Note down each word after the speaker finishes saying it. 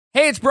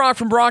Hey, it's Brock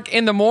from Brock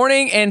in the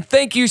Morning, and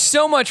thank you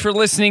so much for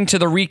listening to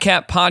the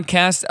recap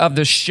podcast of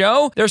the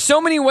show. There's so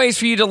many ways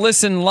for you to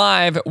listen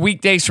live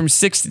weekdays from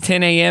 6 to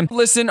 10 a.m.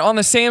 Listen on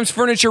the Sam's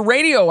Furniture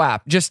Radio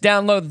app. Just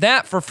download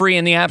that for free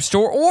in the App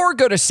Store or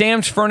go to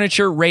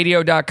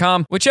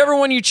samsfurnitureradio.com. Whichever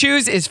one you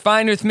choose is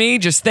fine with me.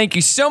 Just thank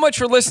you so much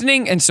for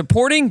listening and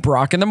supporting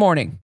Brock in the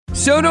Morning.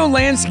 Soto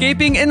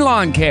Landscaping and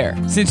Lawn Care.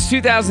 Since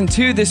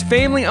 2002, this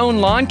family-owned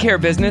lawn care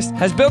business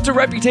has built a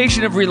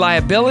reputation of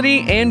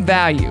reliability and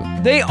value.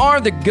 They are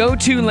the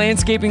go-to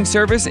landscaping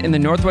service in the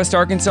Northwest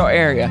Arkansas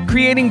area,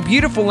 creating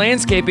beautiful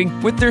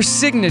landscaping with their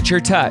signature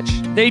touch.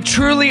 They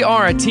truly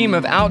are a team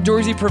of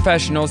outdoorsy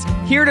professionals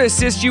here to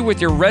assist you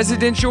with your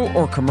residential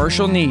or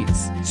commercial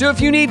needs. So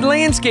if you need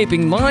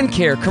landscaping, lawn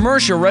care,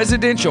 commercial,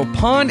 residential,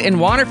 pond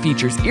and water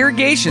features,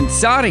 irrigation,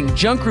 sodding,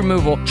 junk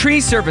removal, tree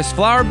service,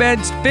 flower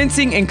beds,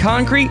 fencing, and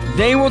concrete,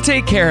 they will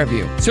take care of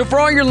you. So for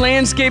all your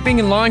landscaping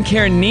and lawn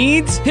care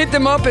needs, hit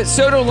them up at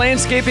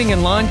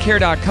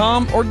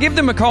SotoLandscapingandLawnCare.com or give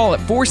them a call at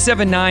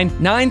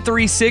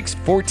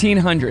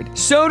 479-936-1400.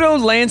 Soto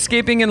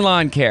Landscaping and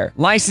Lawn Care,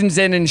 licensed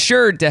and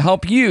insured to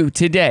help you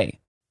today.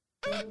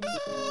 Good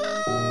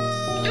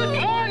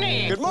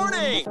morning. Good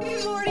morning.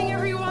 Good morning,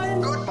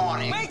 everyone. Good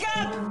morning. Wake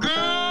up. Good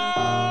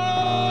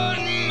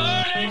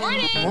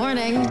morning.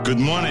 Morning. Good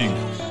morning.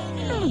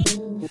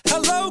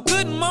 Hello,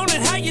 good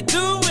morning, how you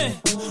doing?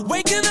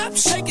 Waking up,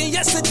 shaking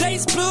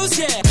yesterday's blues,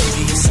 yeah.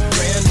 Baby, it's a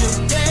brand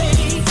new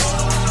day.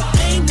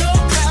 Ain't no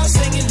clouds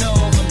hanging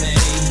over me.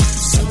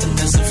 Something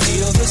doesn't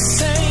feel the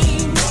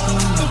same.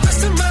 The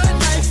rest of my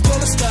life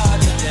gonna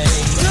start today.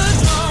 Good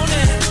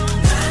morning.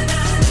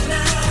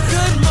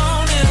 Good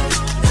morning.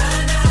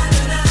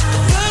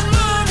 Good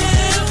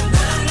morning.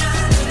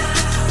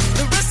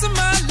 The rest of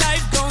my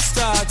life gonna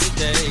start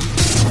today.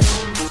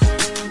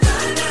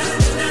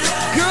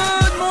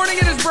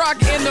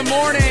 Brock in the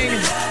Morning.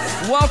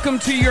 Welcome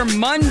to your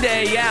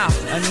Monday. Yeah,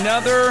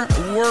 another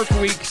work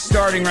week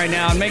starting right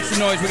now. Make some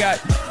noise. We got,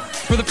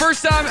 for the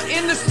first time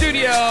in the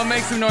studio,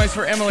 make some noise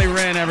for Emily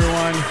Wren,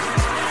 everyone.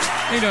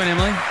 How you doing,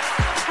 Emily?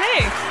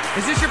 Hey.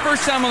 Is this your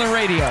first time on the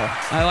radio?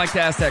 I like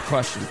to ask that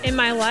question. In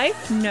my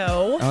life,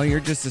 no. Oh, you're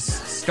just a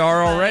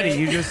star already.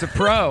 You're just a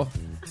pro.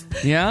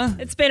 Yeah?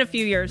 It's been a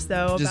few years,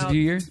 though. Just a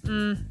few years?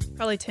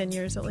 Probably 10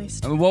 years at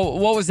least.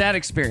 What was that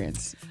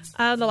experience?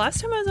 The last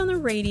time I was on the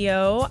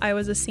radio, I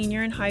was a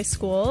senior in high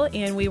school,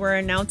 and we were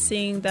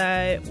announcing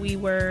that the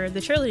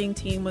cheerleading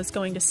team was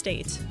going to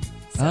state. So,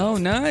 oh,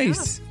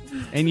 nice.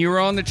 Yeah. And you were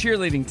on the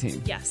cheerleading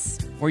team? Yes.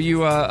 Were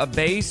you a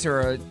base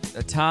or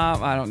a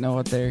top? I don't know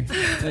what they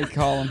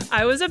call them.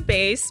 I was a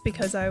base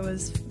because I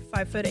was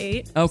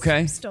 5'8".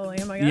 Okay. Still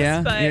am, I guess.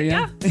 Yeah, but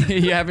yeah.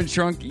 You haven't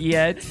shrunk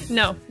yet?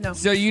 No.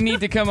 So you need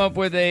to come up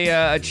with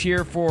a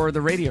cheer for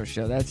the radio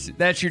show.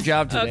 That's your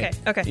job today.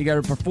 Okay. You got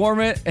to perform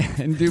it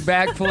and do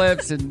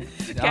backflips and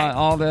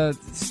all the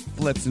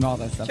flips and all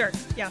that stuff. Sure,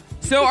 yeah.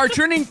 So our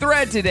trending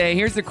thread today,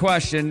 here's the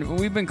question.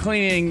 We've been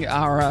cleaning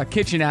our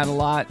kitchen out a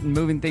lot and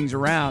moving things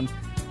around.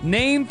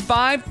 Name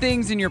 5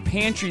 things in your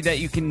pantry that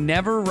you can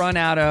never run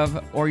out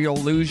of or you'll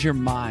lose your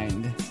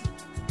mind.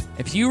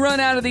 If you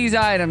run out of these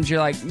items, you're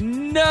like,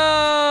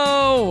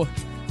 no!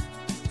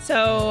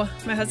 So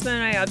my husband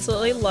and I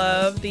absolutely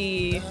love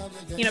the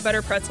peanut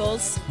butter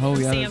pretzels from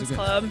Sam's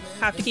Club.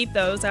 Have to keep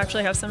those. I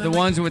actually have some. The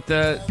ones with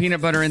the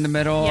peanut butter in the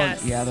middle.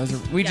 Yes. Yeah, those are.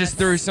 We just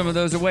threw some of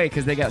those away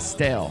because they got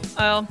stale.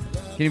 Oh.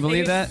 Can you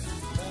believe that?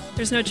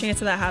 There's no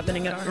chance of that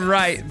happening at our house.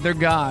 Right, they're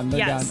gone.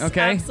 They're gone.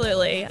 Okay.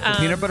 Absolutely. So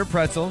peanut butter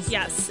pretzels.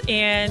 Yes,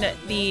 and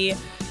the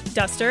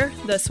duster,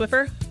 the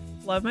Swiffer.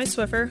 Love my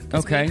Swiffer.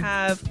 Okay. We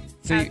have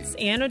cats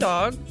and a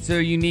dog. So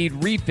you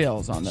need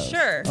refills on those.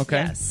 Sure.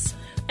 Okay. Yes.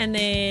 And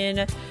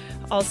then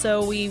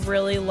also we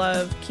really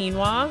love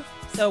quinoa.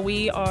 So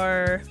we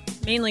are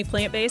mainly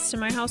plant-based in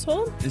my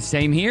household. The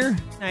same here.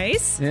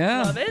 Nice.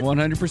 Yeah. Love it.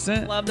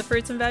 100%. Love the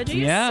fruits and veggies.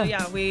 Yeah. So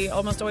yeah, we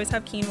almost always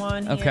have quinoa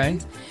in hand. Okay.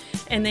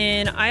 And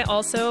then I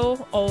also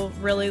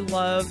really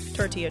love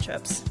tortilla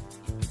chips.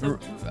 So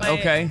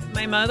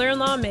my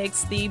mother-in-law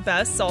makes the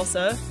best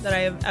salsa that I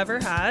have ever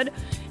had.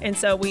 And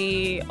so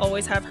we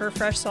always have her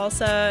fresh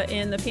salsa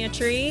in the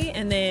pantry.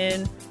 And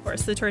then, of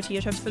course, the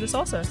tortilla chips for the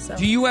salsa. So.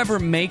 Do you ever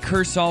make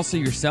her salsa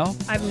yourself?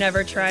 I've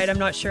never tried. I'm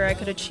not sure I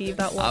could achieve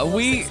that level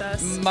of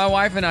success. My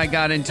wife and I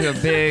got into a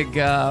big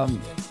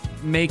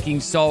making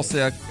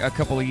salsa a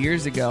couple of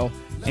years ago.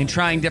 And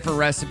trying different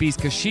recipes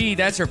because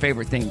that's her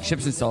favorite thing,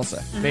 chips and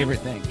salsa,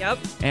 favorite thing. Yep.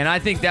 And I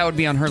think that would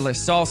be on her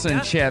list. Salsa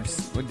and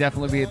chips would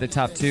definitely be at the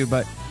top 2.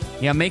 But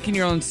yeah, making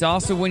your own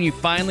salsa, when you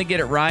finally get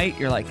it right,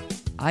 you're like,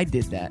 I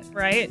did that.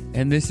 Right.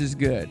 And this is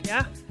good.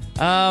 Yeah.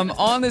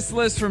 On this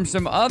list from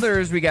some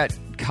others, we got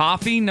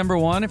coffee, number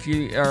 1, if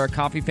you are a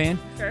coffee fan.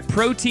 Sure.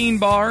 Protein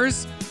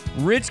bars,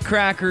 Ritz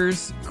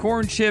crackers,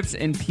 corn chips,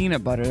 and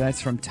peanut butter.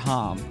 That's from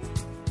Tom.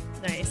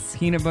 Nice.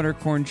 Peanut butter,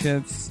 corn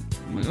chips.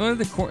 Well,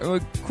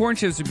 corn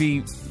chips would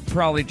be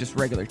probably just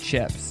regular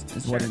chips,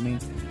 is what it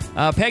means.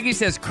 Peggy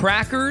says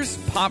crackers,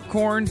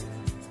 popcorn,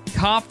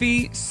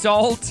 coffee,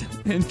 salt,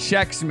 and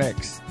Chex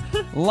Mix.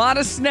 A lot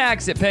of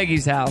snacks at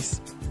Peggy's house.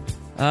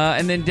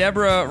 And then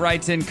Deborah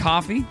writes in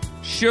coffee,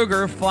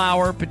 sugar,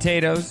 flour,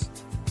 potatoes,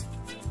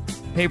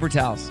 paper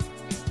towels.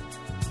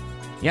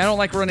 Yeah, I don't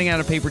like running out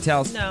of paper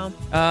towels. No.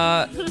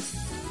 I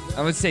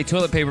would say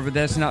toilet paper, but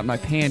that's not in my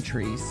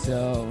pantry,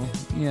 so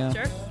yeah.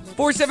 Sure.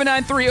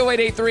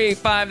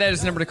 479-308-8385. That is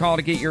the number to call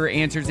to get your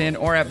answers in,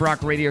 or at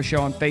Brock Radio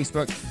Show on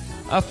Facebook.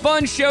 A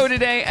fun show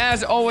today,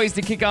 as always,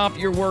 to kick off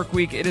your work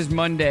week. It is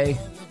Monday.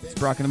 It's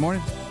Brock in the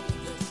morning.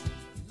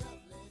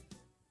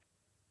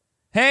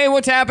 Hey,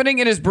 what's happening?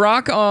 It is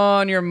Brock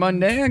on your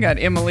Monday. I got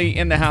Emily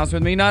in the house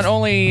with me. Not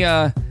only,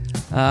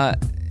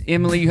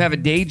 Emily, you have a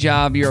day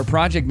job. You're a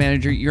project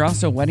manager. You're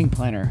also a wedding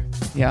planner.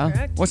 Yeah?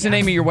 Correct. What's the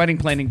name of your wedding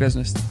planning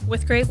business?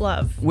 With Great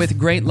Love. With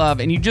Great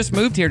Love. And you just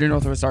moved here to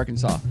Northwest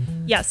Arkansas.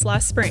 Yes,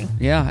 last spring.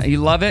 Yeah. You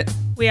love it?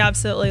 We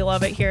absolutely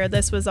love it here.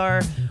 This was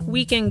our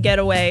weekend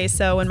getaway.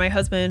 So when my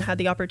husband had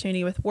the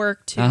opportunity with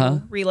work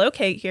to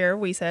relocate here,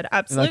 we said,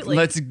 absolutely.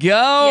 Let's go.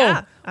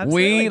 Yeah,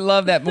 absolutely. We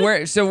love that.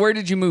 Where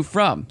did you move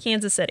from?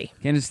 Kansas City.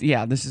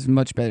 Yeah, this is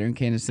much better in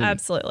Kansas City.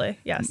 Absolutely.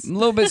 Yes. A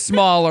little bit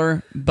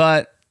smaller,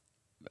 but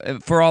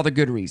for all the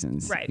good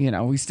reasons. Right. You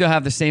know, we still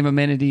have the same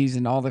amenities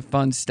and all the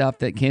fun stuff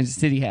that Kansas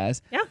City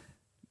has. Yeah.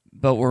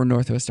 But we're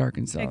Northwest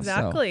Arkansas.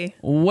 Exactly.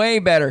 So way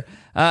better.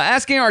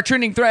 Asking our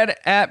trending thread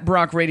at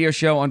Brock Radio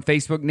Show on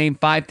Facebook. Name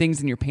 5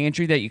 things in your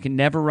pantry that you can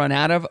never run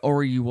out of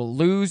or you will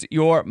lose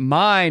your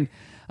mind.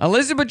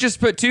 Elizabeth just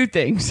put 2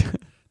 things.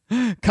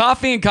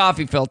 Coffee and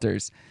coffee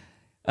filters.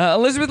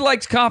 Elizabeth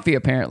likes coffee,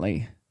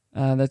 apparently.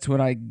 That's what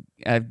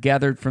I've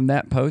gathered from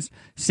that post.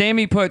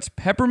 Sammy puts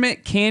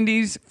peppermint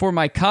candies for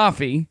my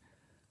coffee.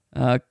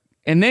 And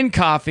then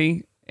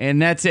coffee.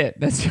 And that's it.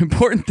 That's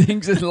important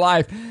things in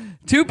life.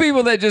 2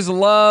 people that just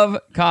love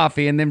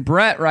coffee. And then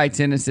Brett writes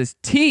in and says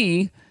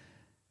tea,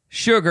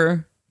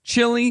 sugar,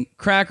 chili,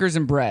 crackers,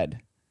 and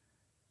bread.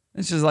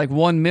 This is like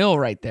 1 meal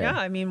right there. Yeah,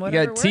 I mean,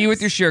 whatever You got tea works.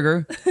 with your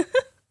sugar.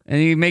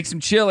 And you make some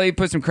chili,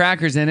 put some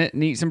crackers in it,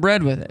 and eat some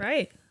bread with it.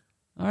 Right.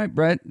 All right,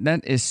 Brett,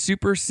 that is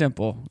super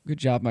simple. Good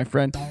job, my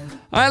friend. All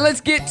right,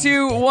 let's get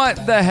to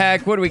what the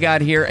heck. What do we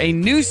got here? A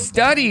new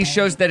study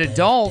shows that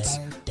adults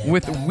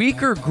with a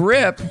weaker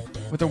grip,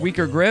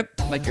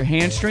 like your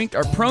hand strength,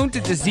 are prone to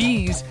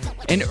disease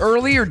and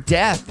earlier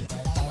death.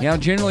 You know,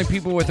 generally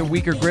people with a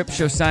weaker grip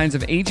show signs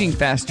of aging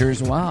faster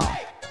as well.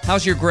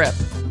 How's your grip?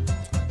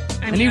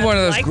 I need one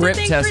of those like grip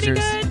to think pretty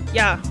testers. good.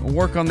 Yeah.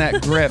 Work on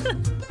that grip.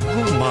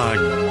 Oh my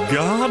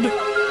God.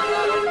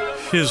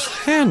 His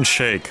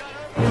handshake.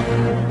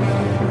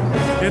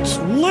 It's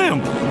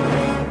limp.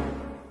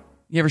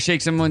 You ever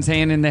shake someone's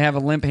hand and they have a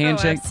limp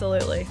handshake? Oh,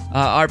 absolutely.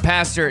 Our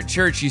pastor at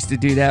church used to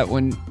do that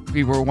when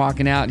people were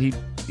walking out. He'd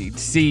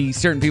see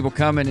certain people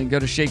coming and go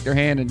to shake their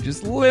hand and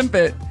just limp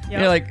it. Yep.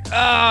 You're like,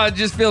 it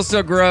just feels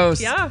so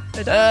gross. Yeah,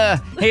 it does.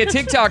 Hey, a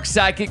TikTok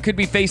psychic could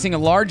be facing a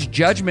large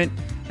judgment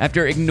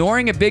after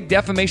ignoring a big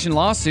defamation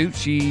lawsuit.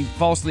 She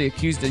falsely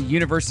accused a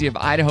University of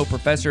Idaho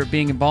professor of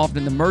being involved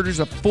in the murders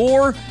of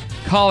 4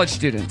 college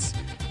students.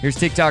 Here's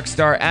TikTok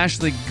star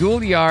Ashley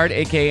Gouliard,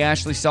 a.k.a.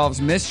 Ashley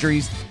Solves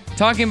Mysteries,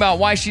 talking about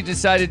why she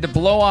decided to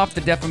blow off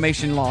the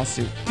defamation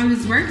lawsuit. I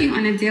was working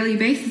on a daily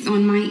basis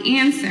on my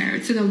answer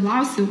to the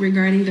lawsuit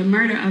regarding the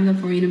murder of the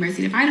 4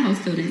 University of Idaho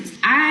students.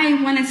 I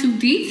wanted to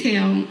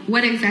detail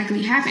what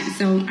exactly happened.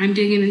 So I'm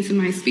digging into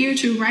my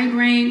spiritual right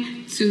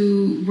brain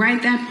to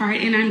write that part,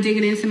 and I'm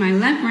digging into my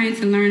left brain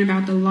to learn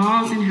about the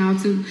laws and how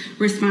to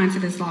respond to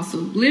this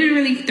lawsuit.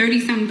 Literally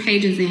 30-something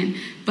pages in.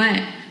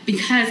 But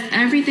because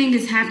everything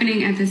is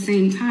happening at the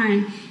same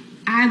time,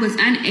 I was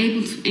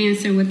unable to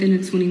answer within a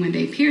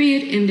 21-day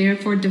period and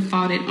therefore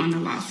defaulted on the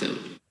lawsuit.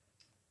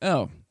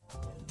 Oh.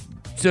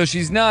 So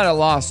she's not a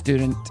law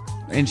student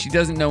and she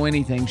doesn't know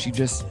anything. She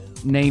just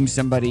named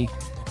somebody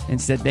and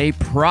said they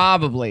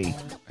probably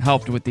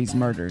helped with these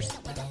murders.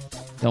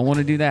 Don't want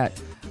to do that.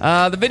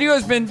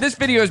 This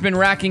video has been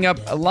racking up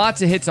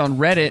lots of hits on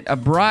Reddit. A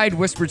bride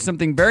whispered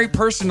something very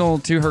personal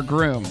to her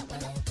groom,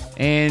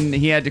 and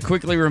he had to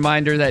quickly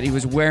remind her that he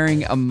was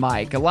wearing a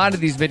mic. A lot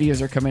of these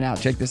videos are coming out.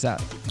 Check this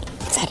out.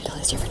 Excited to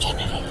lose your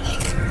virginity.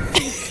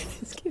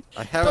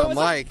 I have a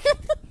mic.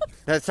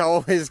 That's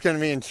always going to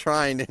be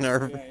enshrined in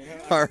our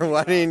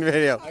wedding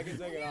video. I can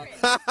take it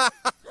off.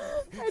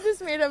 I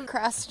just made a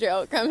crass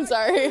joke. I'm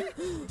sorry.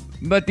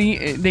 But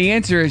the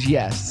answer is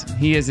yes.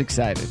 He is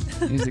excited.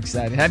 He's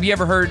excited. Have you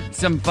ever heard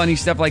some funny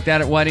stuff like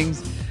that at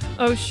weddings?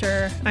 Oh,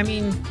 sure. I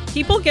mean,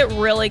 people get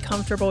really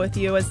comfortable with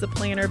you as the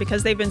planner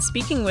because they've been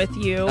speaking with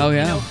you,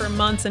 for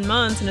months and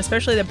months, and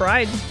especially the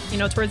bride,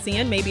 towards the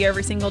end, maybe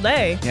every single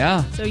day.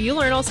 Yeah. So you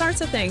learn all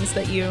sorts of things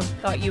that you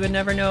thought you would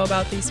never know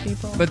about these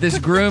people. But this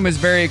groom is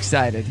very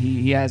excited.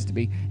 He has to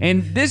be.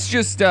 And this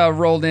just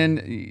rolled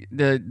in.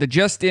 The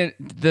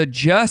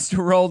just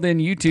rolled in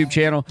YouTube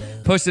channel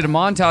posted a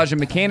montage of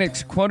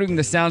mechanics quoting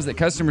the sounds that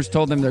customers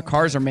told them their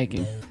cars are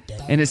making.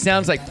 And it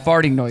sounds like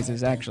farting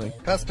noises, actually.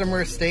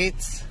 Customer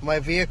states, my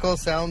vehicle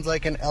sounds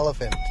like an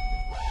elephant.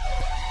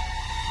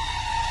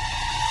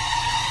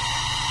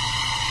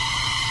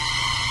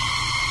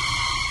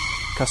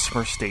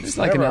 Customer states. It's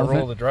like an Whenever I elephant.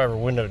 roll the driver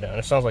window down,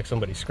 it sounds like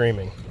somebody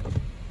screaming.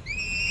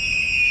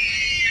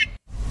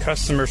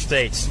 Customer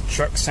states,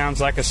 truck sounds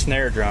like a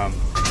snare drum.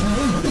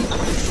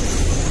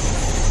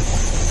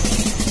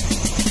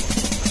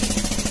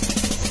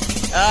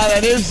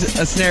 That is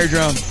a snare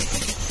drum.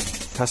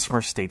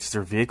 Customer states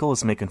their vehicle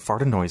is making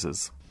farting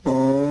noises.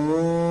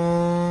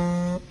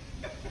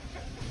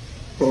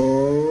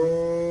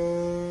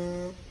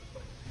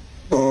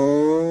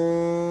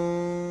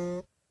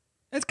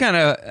 That's kind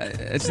of,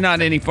 it's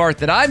not any fart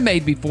that I've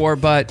made before,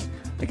 but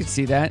I could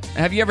see that.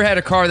 Have you ever had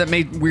a car that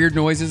made weird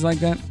noises like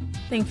that?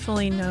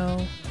 Thankfully,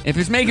 no. If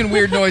it's making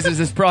weird noises,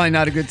 it's probably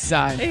not a good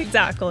sign.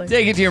 Exactly.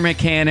 Take it to your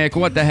mechanic.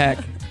 What the heck?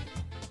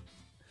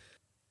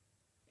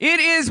 It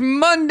is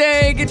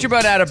Monday. Get your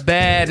butt out of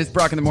bed. It's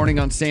Brock in the morning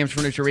on Sam's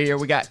Furniture Radio.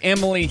 We got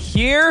Emily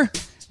here.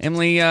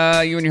 Emily, you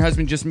and your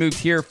husband just moved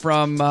here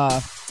from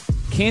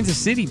Kansas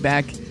City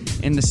back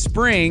in the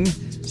spring.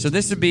 So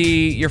this would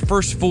be your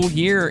first full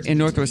year in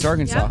Northwest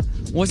Arkansas. Yep.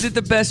 Was it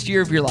the best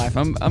year of your life?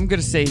 I'm going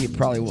to say it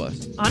probably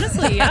was.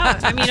 Honestly, yeah.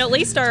 I mean, at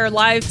least our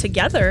life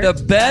together.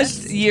 The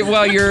best year.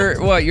 Well,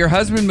 your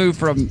husband moved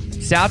from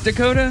South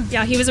Dakota?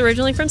 Yeah, he was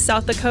originally from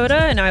South Dakota,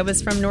 and I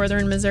was from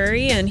northern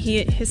Missouri, and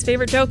his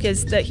favorite joke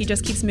is that he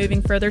just keeps moving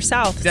further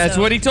south. That's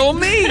what he told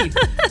me.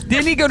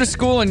 Didn't he go to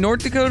school in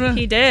North Dakota?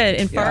 He did,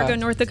 in Fargo,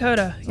 North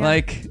Dakota. Yeah.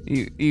 Like,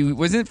 he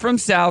wasn't from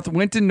South,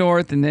 went to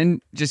North, and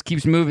then just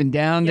keeps moving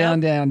down.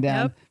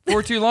 Yep.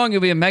 For too long,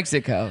 you'll be in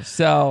Mexico.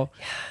 So...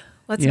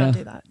 Let's not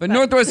do that. But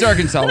Northwest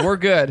Arkansas, we're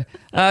good.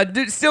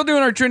 Still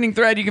doing our trending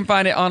thread. You can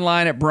find it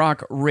online at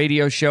Brock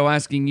Radio Show,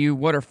 asking you,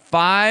 what are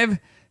 5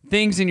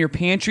 things in your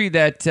pantry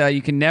that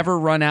you can never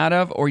run out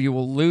of, or you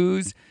will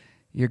lose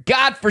your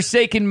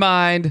godforsaken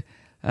mind?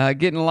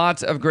 Getting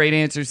lots of great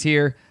answers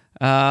here.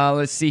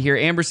 Let's see here.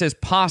 Amber says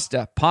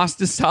pasta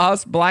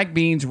sauce, black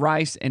beans,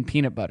 rice, and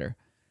peanut butter.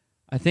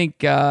 I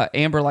think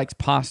Amber likes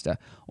pasta.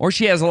 Or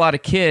she has a lot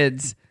of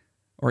kids,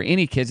 or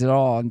any kids at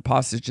all, and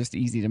pasta is just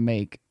easy to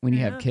make when you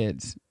have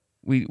kids.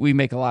 We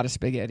make a lot of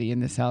spaghetti in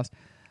this house.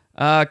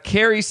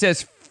 Carrie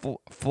says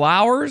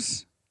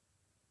flowers,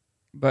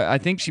 but I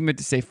think she meant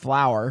to say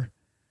flour.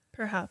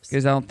 Perhaps.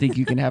 Because I don't think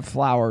you can have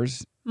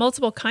flowers.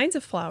 Multiple kinds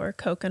of flour.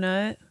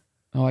 Coconut.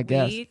 Oh, I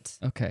guess. Wheat,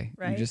 okay.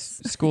 rice. You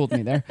just schooled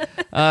me there.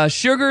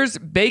 Sugars,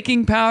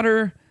 baking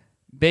powder,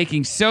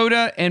 baking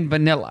soda, and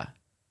vanilla.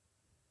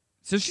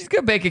 So she's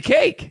going to bake a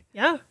cake.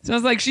 Yeah.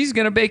 Sounds like she's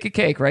going to bake a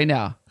cake right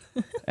now.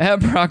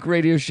 At Brock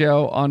Radio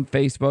Show on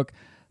Facebook.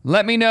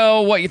 Let me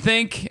know what you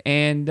think,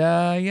 and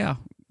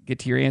get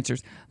to your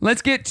answers.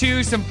 Let's get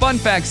to some fun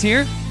facts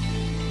here.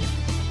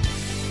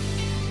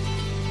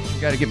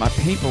 Got to get my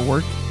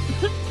paperwork.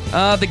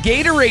 The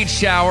Gatorade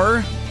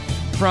shower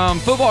from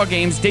football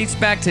games dates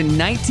back to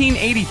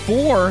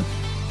 1984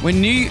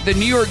 when the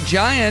New York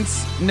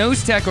Giants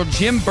nose tackle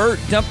Jim Burt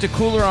dumped a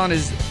cooler on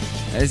his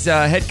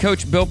head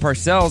coach Bill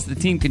Parcells. The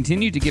team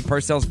continued to give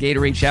Parcells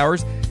Gatorade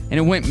showers, and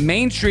it went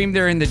mainstream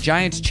there in the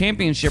Giants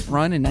championship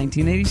run in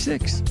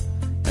 1986.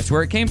 That's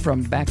where it came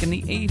from, back in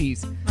the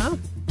 80s.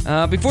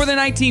 Wow. Before the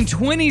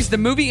 1920s, the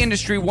movie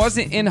industry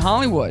wasn't in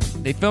Hollywood.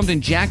 They filmed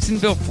in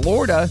Jacksonville,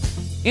 Florida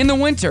in the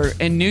winter,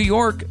 and New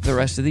York the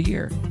rest of the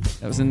year.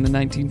 That was in the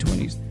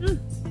 1920s.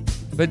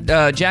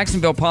 But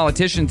Jacksonville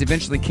politicians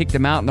eventually kicked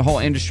them out, and the whole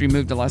industry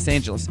moved to Los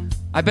Angeles.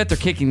 I bet they're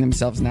kicking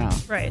themselves now.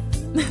 Right.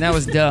 That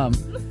was dumb.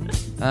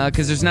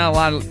 Because there's not a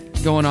lot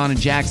going on in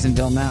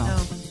Jacksonville now.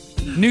 No.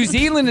 New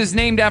Zealand is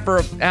named after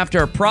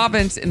a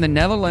province in the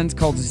Netherlands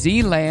called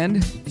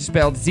Zeeland,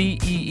 spelled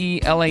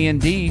Zeeland.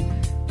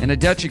 And a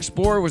Dutch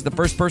explorer was the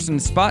first person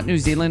to spot New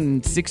Zealand in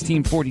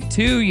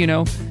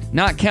 1642,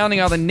 not counting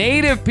all the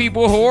native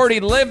people who already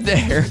lived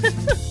there.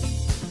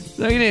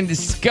 So he didn't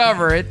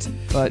discover it.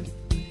 But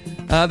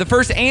the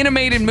first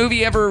animated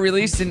movie ever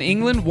released in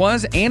England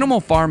was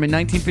Animal Farm in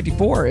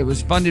 1954. It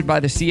was funded by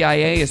the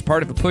CIA as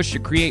part of a push to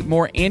create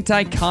more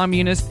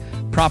anti-communist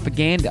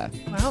propaganda.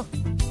 Wow.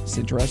 It's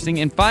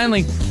interesting. And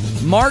finally,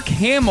 Mark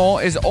Hamill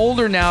is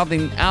older now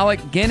than Alec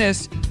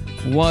Guinness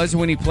was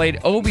when he played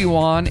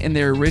Obi-Wan in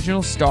the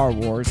original Star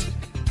Wars.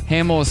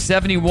 Hamill was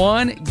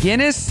 71.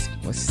 Guinness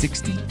was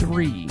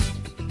 63.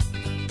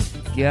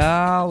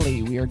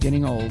 Golly, we are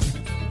getting old.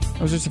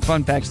 Those are some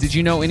fun facts. Did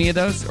you know any of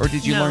those, or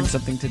did you learn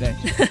something today?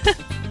 I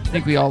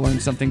think we all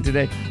learned something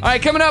today. All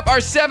right, coming up, our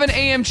 7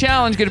 a.m.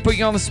 challenge. Going to put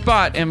you on the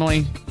spot,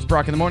 Emily. It's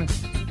Brock in the morning.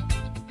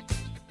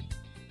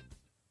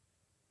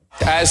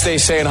 As they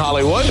say in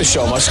Hollywood, the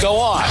show must go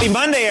on. Happy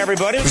Monday,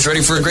 everybody. Who's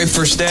ready for a great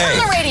first day?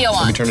 Turn the radio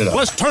on. Let me turn it up.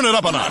 Let's turn it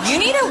up a notch. You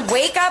need to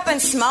wake up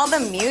and smell the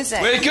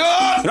music. Wake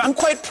up! I'm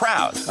quite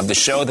proud of the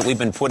show that we've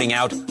been putting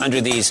out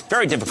under these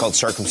very difficult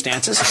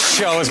circumstances. The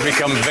show has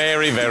become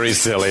very, very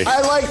silly.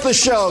 I like the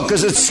show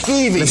because it's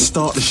skeevy. Let's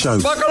start the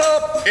show. Buckle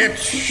up!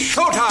 It's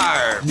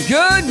showtime!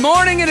 Good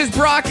morning. It is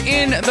Brock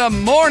in the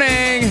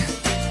morning.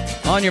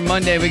 On your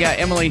Monday, we got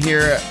Emily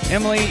here.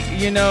 Emily,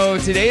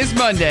 today is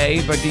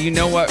Monday, but do you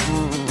know what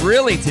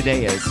really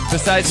today is,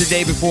 besides the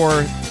day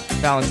before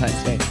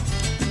Valentine's Day?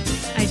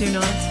 I do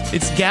not.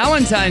 It's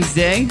Galentine's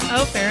Day.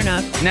 Oh, fair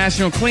enough.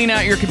 National Clean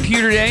Out Your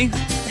Computer Day.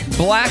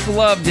 Black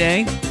Love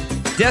Day.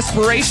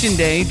 Desperation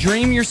Day.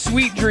 Dream Your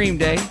Sweet Dream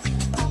Day.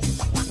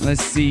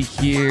 Let's see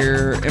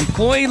here.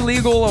 Employee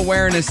Legal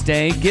Awareness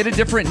Day. Get a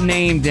Different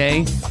Name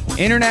Day.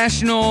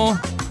 International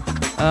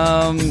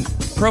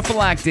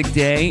Prophylactic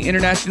Day.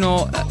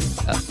 International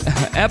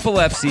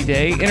Epilepsy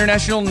Day.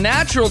 International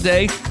Natural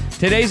Day.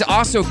 Today's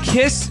also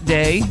Kiss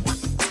Day.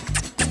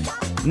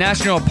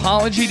 National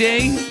Apology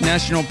Day.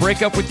 National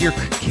Break Up With Your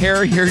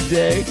Carrier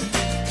Day.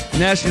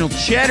 National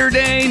Cheddar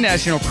Day.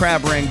 National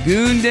Crab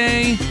Rangoon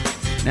Day.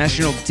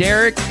 National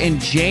Derek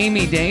and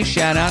Jamie Day.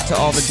 Shout out to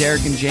all the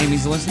Derek and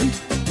Jamies listening.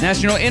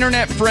 National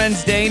Internet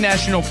Friends Day.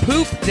 National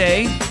Poop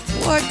Day.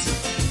 What?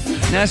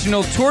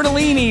 National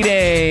Tortellini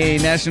Day.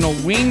 National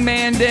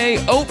Wingman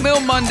Day. Oatmeal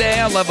Monday.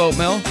 I love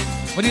oatmeal.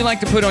 What do you like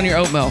to put on your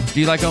oatmeal?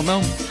 Do you like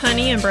oatmeal?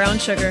 Honey and brown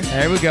sugar.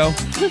 There we go.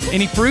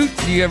 Any fruit?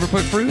 Do you ever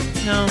put fruit?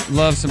 No.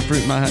 Love some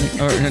fruit in my honey.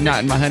 Or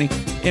not in my honey.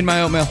 In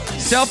my oatmeal.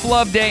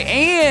 Self-love day.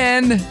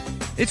 And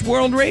it's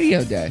World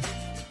Radio Day.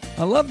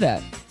 I love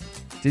that.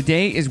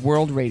 Today is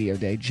World Radio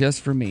Day.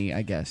 Just for me,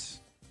 I guess.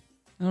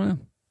 I don't know.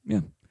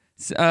 Yeah.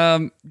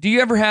 Do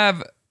you ever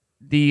have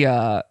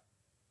the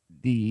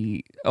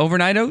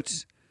overnight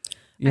oats?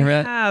 I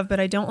have, but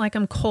I don't like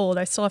them cold.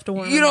 I still have to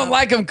warm them up. You don't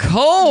like them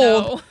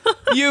cold? No.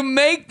 You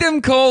make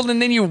them cold and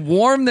then you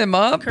warm them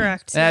up?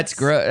 Correct. That's yes.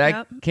 gross.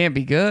 Yep. That can't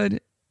be good.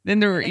 Then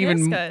they're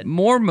even good.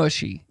 more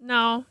mushy.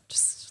 No,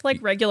 just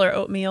like regular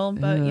oatmeal,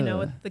 but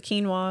with the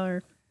quinoa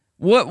or...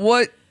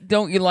 What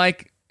don't you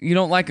like? You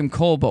don't like them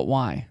cold, but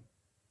why?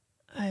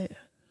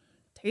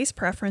 Taste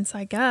preference,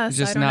 I guess.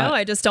 Just I don't know.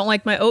 I just don't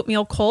like my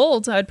oatmeal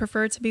cold. I'd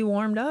prefer it to be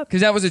warmed up.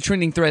 Because that was a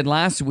trending thread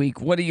last week.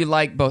 What do you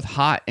like both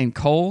hot and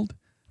cold?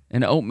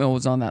 And oatmeal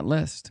was on that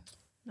list.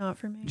 Not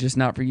for me. Just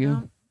not for you?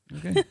 No.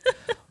 Okay.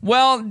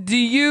 Well, do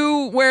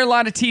you wear a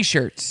lot of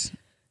T-shirts?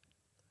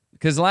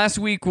 Because last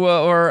week,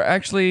 or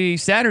actually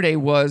Saturday,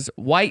 was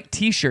White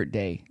T-shirt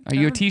Day. Are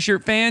you a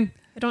T-shirt fan?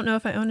 I don't know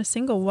if I own a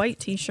single white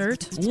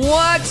T-shirt.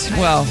 What?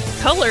 Well,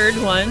 colored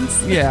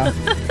ones. Yeah.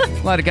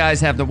 A lot of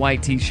guys have the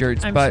white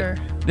T-shirts. I'm but sure.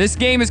 This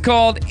game is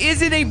called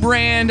Is It a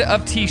Brand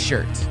of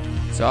T-Shirt?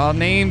 So I'll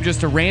name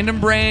just a random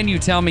brand. You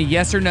tell me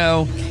yes or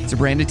no. It's a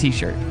brand of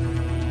T-shirt.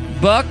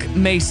 Buck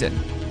Mason.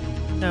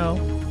 No.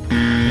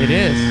 It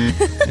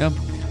is. Yep.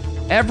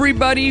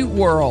 Everybody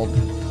World.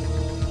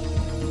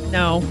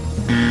 No.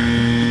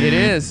 It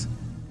is.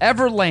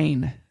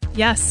 Everlane.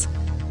 Yes.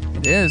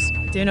 It is.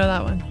 Do know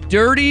that one.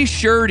 Dirty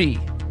Shirty.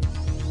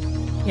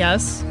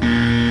 Yes.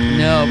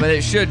 No, but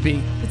it should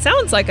be. It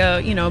sounds like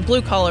a,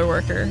 blue collar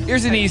worker.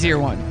 Here's an easier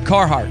one.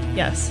 Carhartt.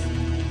 Yes.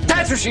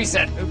 That's what she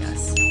said.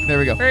 Yes. There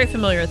we go. Very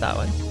familiar with that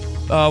one.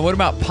 What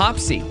about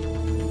Popsy?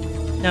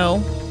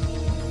 No.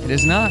 It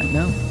is not.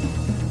 No.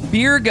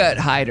 Beer Gut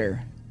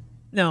Hider.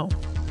 No.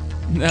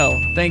 No.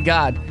 Thank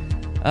God.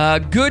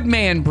 Good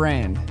Man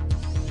brand.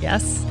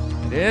 Yes.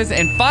 It is.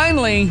 And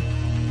finally,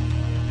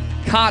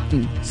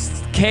 Cotton.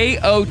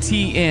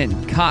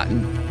 K-O-T-N.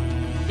 Cotton.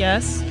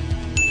 Yes.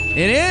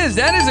 It is.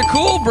 That is a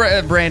cool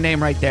brand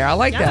name right there. I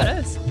like that. Yeah,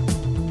 it is.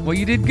 Well,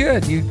 you did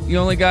good. You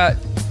only got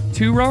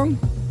 2 wrong,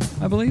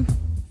 I believe.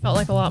 Felt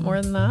like a lot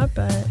more than that,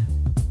 but...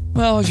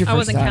 Well, it was your first I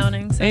wasn't time.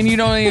 counting. So. And you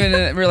don't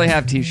even really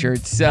have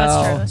T-shirts. So.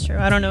 That's true.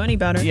 I don't know any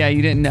better. Yeah,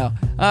 you didn't know.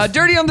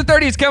 Dirty on the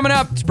 30 is coming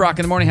up. It's Brock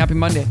in the morning. Happy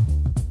Monday.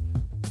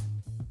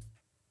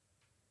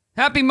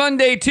 Happy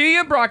Monday to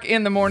you. Brock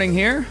in the morning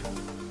here.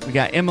 We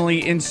got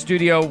Emily in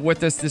studio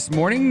with us this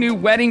morning. New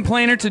wedding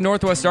planner to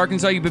Northwest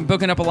Arkansas. You've been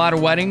booking up a lot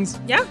of weddings.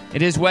 Yeah.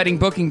 It is wedding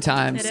booking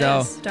time. It so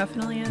is.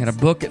 Definitely is. Gotta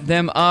book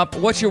them up.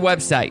 What's your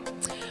website?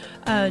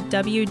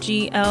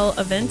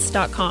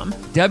 WGLevents.com.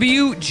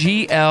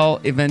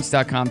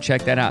 WGLevents.com.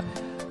 Check that out.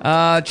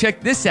 Check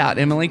this out,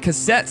 Emily.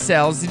 Cassette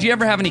sales. Did you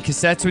ever have any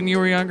cassettes when you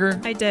were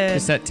younger? I did.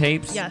 Cassette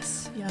tapes?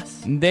 Yes.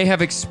 They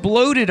have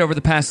exploded over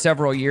the past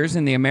several years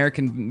in the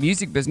American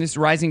music business,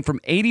 rising from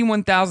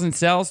 81,000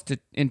 sales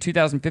in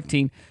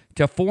 2015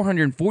 to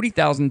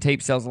 440,000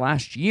 tape sales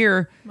last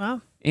year.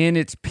 Wow. In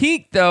its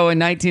peak, though, in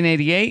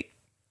 1988,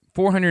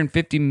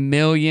 450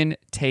 million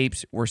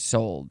tapes were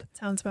sold.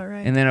 Sounds about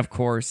right. And then, of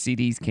course,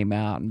 CDs came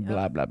out and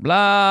blah, blah,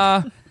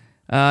 blah.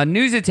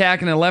 News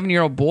attack: an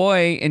 11-year-old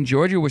boy in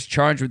Georgia was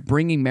charged with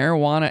bringing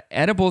marijuana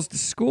edibles to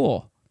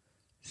school.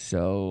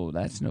 So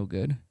that's no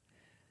good.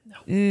 No.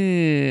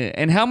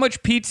 And how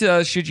much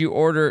pizza should you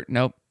order?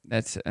 Nope,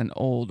 that's an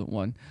old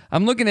one.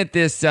 I'm looking at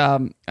this.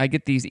 I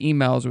get these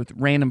emails with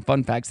random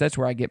fun facts. That's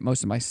where I get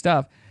most of my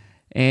stuff.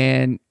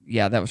 And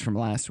yeah, that was from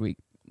last week.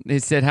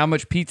 It said, how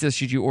much pizza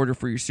should you order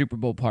for your Super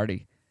Bowl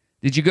party?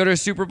 Did you go to a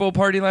Super Bowl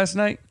party last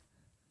night?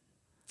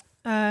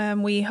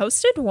 We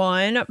hosted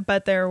one,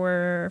 but there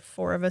were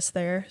 4 of us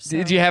there. So.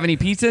 Did you have any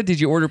pizza? Did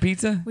you order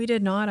pizza? We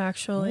did not,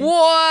 actually.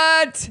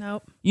 What?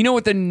 Nope. You know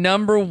what the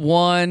number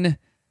one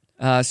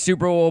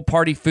Super Bowl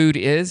party food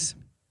is?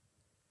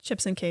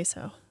 Chips and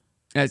queso.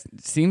 It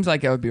seems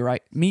like that would be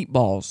right.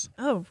 Meatballs.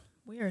 Oh,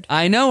 weird.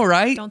 I know,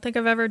 right? Don't think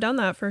I've ever done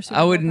that for a Super I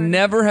Bowl would party.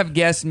 never have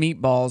guessed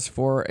meatballs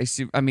for a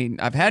Super... I mean,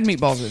 I've had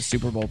meatballs at a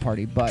Super Bowl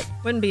party, but...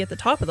 Wouldn't be at the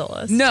top of the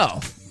list. No.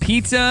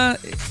 Pizza,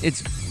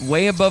 it's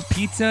way above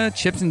pizza.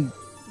 Chips and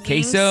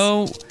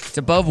queso, it's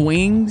above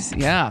wings.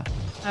 Yeah.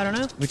 I don't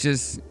know. Which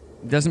is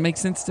doesn't make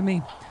sense to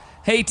me.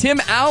 Hey, Tim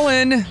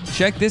Allen,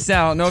 check this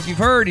out. I don't know if you've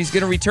heard, he's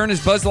going to return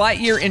as Buzz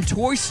Lightyear in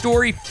Toy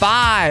Story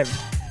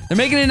 5. They're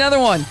making another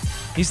one.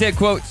 He said,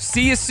 quote,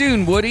 "See you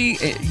soon, Woody.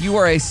 You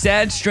are a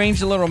sad,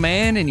 strange little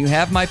man, and you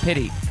have my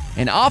pity."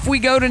 And off we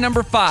go to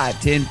number 5,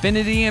 to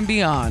infinity and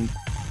beyond.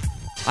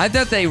 I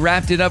thought they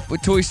wrapped it up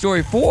with Toy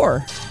Story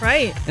 4.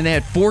 Right. And they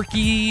had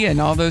Forky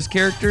and all those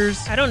characters.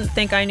 I don't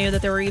think I knew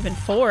that there were even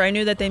 4. I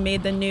knew that they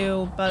made the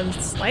new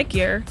Buzz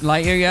Lightyear.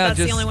 Lightyear, yeah. That's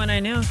the only one I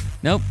knew.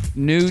 Nope.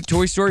 New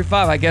Toy Story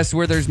 5. I guess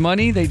where there's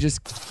money, they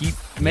just keep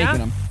making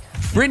them.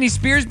 Britney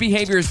Spears'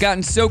 behavior has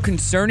gotten so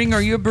concerning.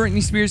 Are you a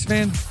Britney Spears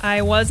fan?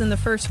 I was in the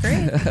first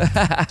grade.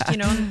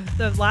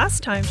 The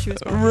last time she was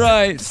born.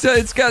 Right. So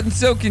it's gotten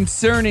so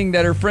concerning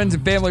that her friends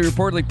and family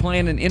reportedly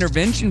planned an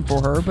intervention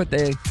for her, but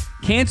they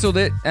canceled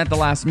it at the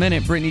last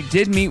minute. Britney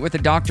did meet with a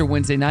doctor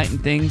Wednesday night,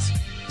 and things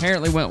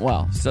apparently went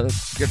well. So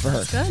that's good for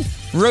her. Good.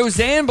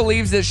 Roseanne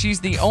believes that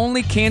she's the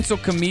only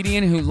canceled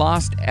comedian who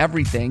lost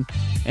everything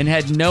and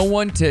had no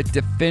one to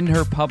defend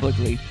her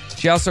publicly.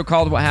 She also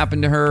called what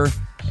happened to her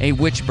a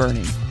witch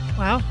burning.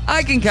 Wow.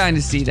 I can kind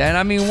of see that.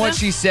 I mean, what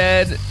she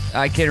said,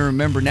 I can't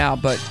remember now,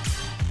 but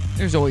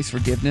there's always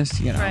forgiveness,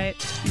 you know. Right.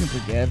 You can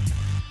forgive.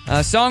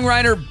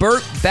 Songwriter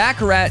Burt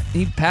Bacharach,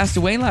 he passed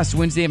away last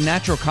Wednesday of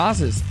natural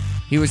causes.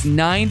 He was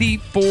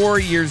 94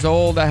 years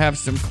old. I have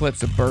some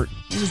clips of Burt.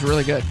 He was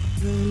really good.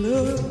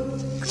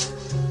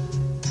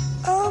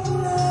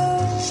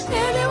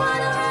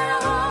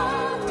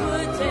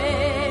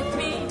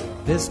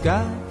 This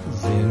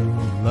guy's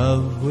in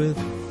love with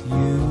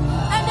you.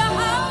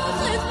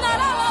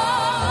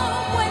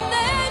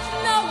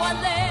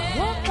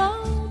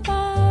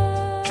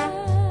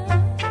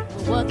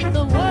 What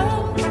the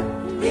world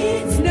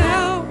needs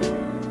now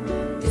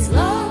is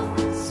love,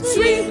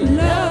 sweet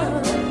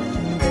love.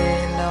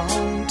 They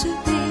long to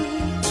be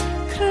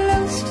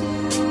close to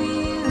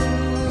you.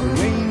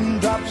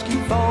 Raindrops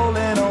keep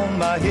falling on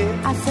my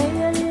head. I say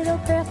a little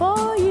prayer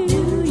for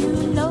you.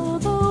 You know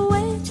the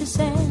way to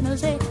San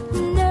Jose.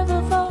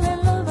 Never fall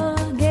in love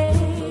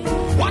again.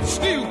 What's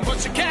new,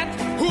 pussycat?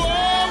 Whoa,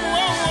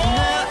 whoa,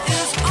 whoa.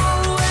 There is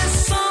always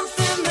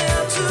something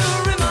there to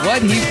remind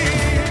What he...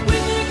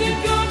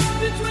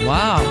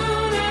 Wow.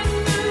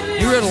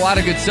 He wrote a lot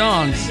of good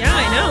songs. Yeah,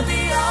 I know.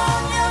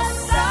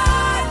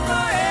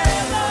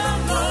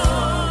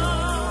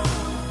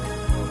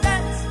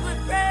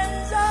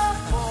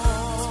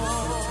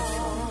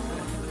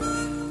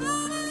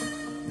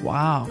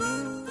 Wow.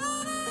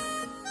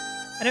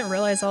 I didn't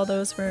realize all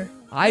those were...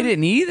 I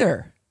didn't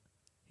either.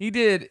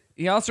 He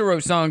also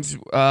wrote songs.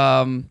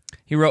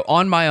 He wrote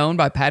On My Own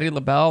by Patti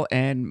LaBelle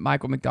and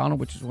Michael McDonald,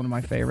 which is one of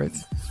my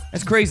favorites.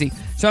 That's crazy.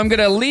 So I'm going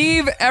to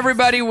leave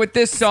everybody with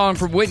this song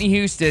from Whitney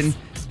Houston.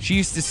 She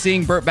used to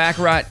sing Burt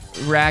Bacharach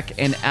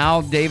and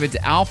Al David's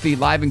Alfie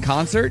live in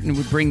concert and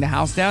would bring the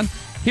house down.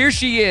 Here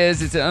she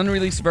is. It's an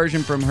unreleased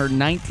version from her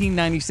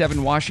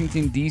 1997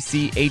 Washington,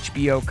 D.C.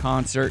 HBO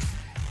concert.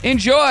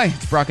 Enjoy.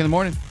 It's Brock in the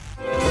Morning.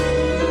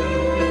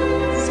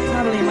 It's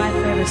probably my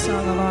favorite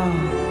song of all.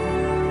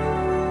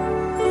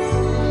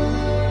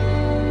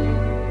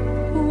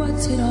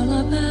 What's it all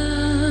about?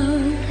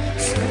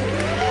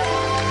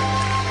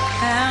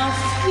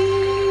 Alfie,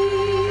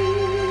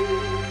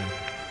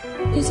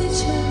 is it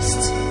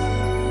just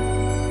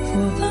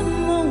for the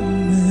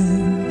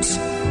moment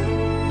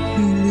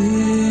you live?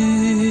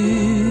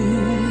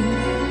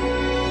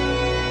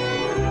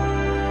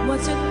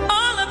 What's it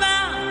all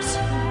about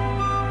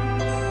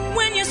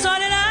when you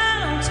started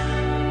out,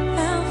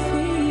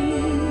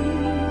 Alfie?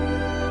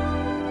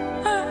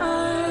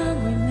 Are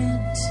we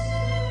meant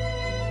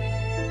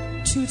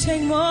to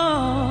take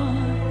more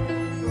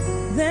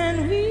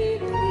than we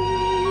need?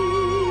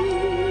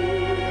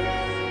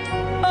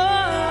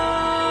 Are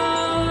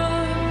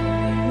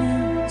we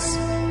meant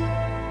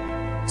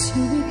to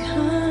be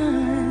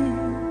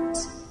kind?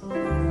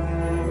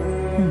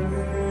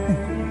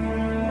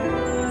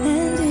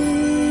 And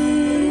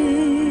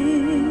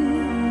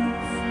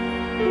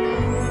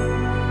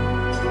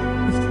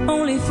if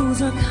only fools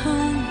are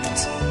kind,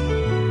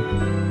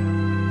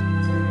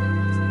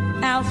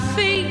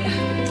 Alfie,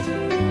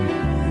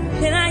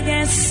 then I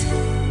guess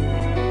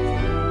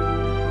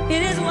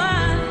it is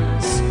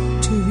wise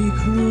to be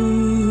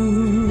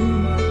cruel.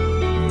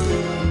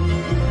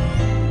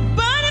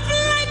 But if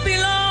life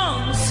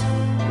belongs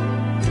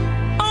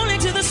only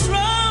to the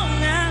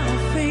strong,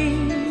 Alfie,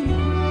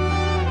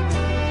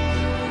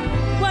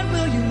 what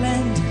will you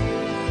lend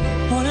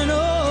on an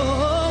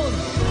old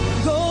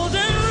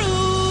golden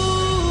rule?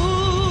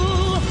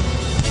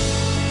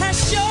 As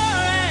sure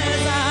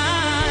as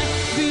I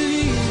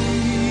believe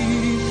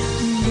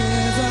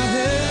there's a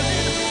heaven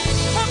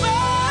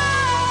above,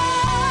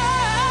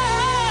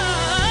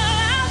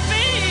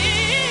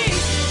 Alfie,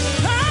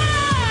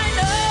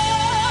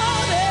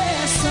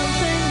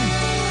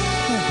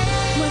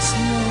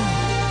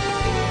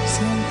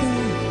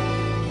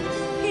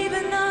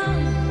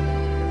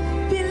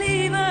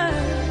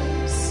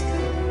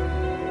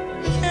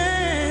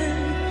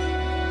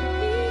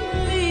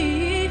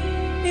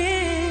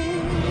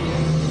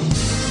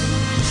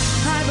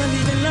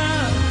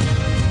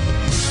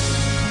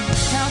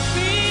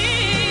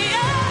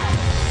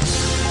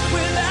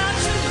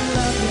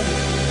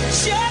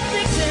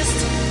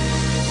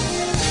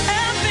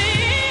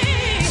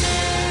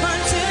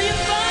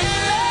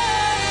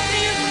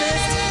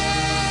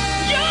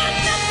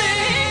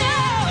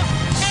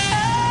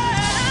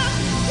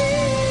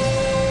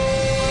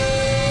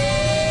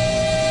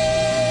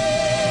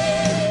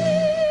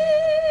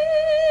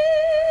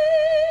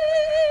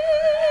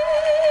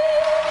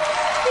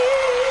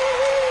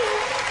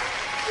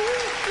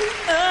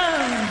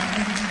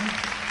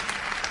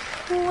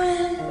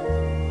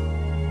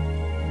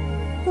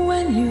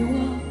 when you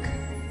walk,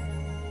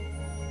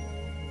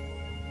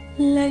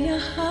 let your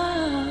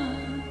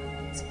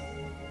heart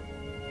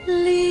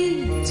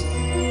lead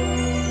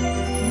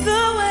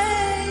the way,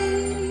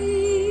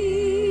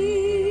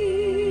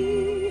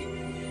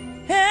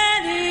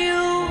 and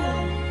you'll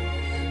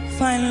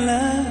find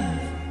love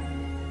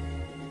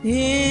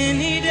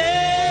any day.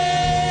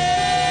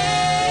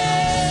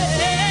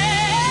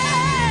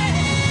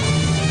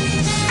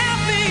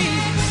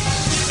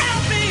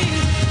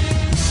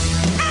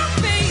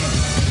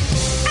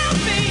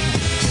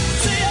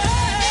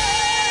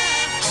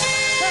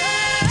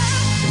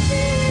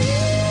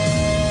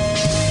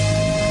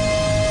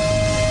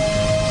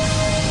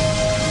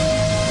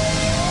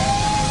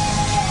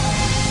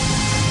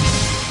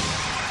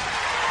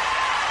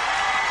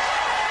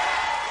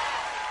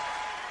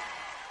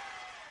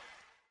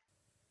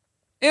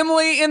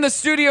 Emily in the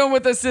studio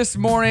with us this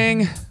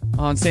morning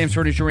on Sam's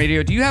Furniture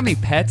Radio. Do you have any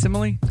pets,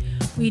 Emily?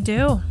 We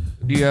do.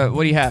 What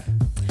do you have?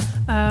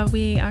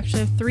 We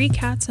actually have 3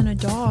 cats and a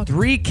dog.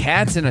 3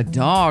 cats and a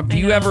dog. Do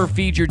you ever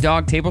feed your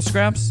dog table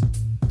scraps?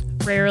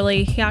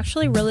 Rarely. He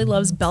actually really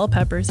loves bell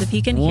peppers. If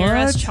he can hear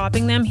us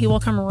chopping them, he will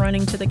come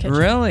running to the kitchen.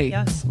 Really?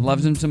 Yes.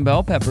 Loves him some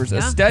bell peppers. Yeah.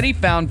 A study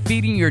found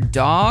feeding your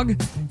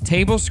dog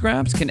table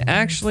scraps can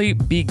actually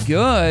be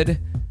good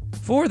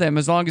for them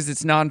as long as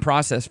it's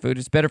non-processed food.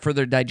 It's better for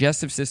their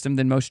digestive system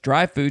than most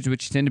dry foods,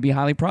 which tend to be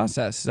highly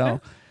processed.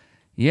 So,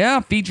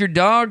 yeah, feed your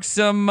dog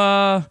some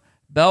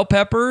bell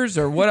peppers,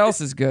 or what else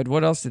is good?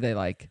 What else do they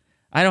like?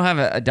 I don't have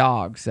a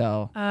dog,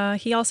 so.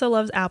 He also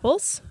loves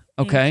apples.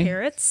 Okay. And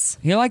carrots.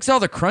 He likes all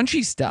the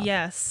crunchy stuff.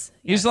 Yes.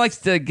 He just likes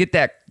to get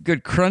that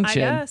good crunch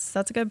in. Yes,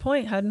 that's a good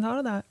point. Hadn't thought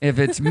of that. If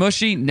it's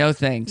mushy, no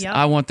thanks. Yep.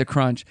 I want the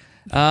crunch.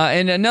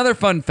 And another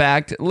fun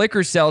fact,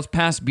 liquor sales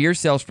passed beer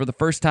sales for the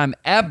first time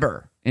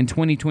ever in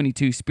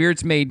 2022.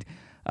 Spirits made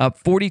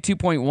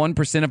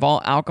 42.1% of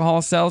all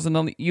alcohol sales in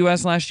the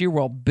U.S. last year,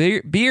 while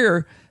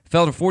beer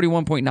fell to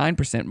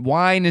 41.9%.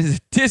 Wine is a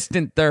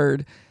distant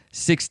third,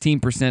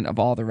 16% of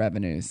all the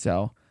revenues.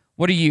 So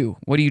what do you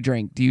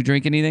drink? Do you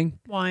drink anything?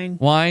 Wine.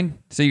 Wine?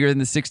 So you're in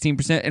the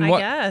 16%? And I what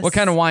guess. What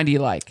kind of wine do you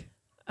like?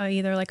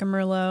 Either like a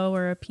Merlot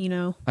or a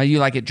Pinot. You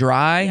like it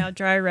dry? Yeah,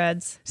 dry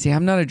reds. See,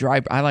 I'm not a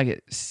dry. I like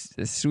it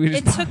as sweet as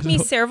It possible. took me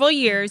several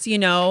years,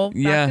 back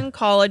in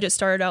college. It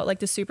started out like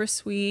the super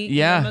sweet,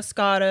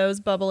 Moscatos,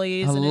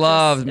 bubblies. I and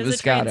love it was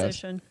a Moscatos.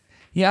 transition.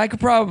 Yeah, I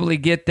could probably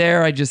get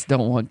there. I just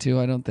don't want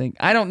to. I don't think.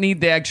 I don't need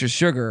the extra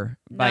sugar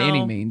by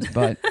any means,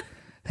 but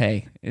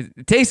hey,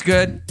 it tastes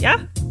good.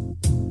 Yeah.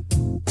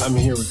 I'm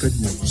here with good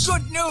news.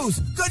 Good news!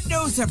 Good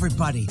news,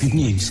 everybody! Good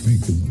news.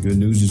 Good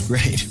news is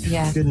great.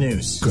 Yeah. Good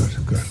news. Good.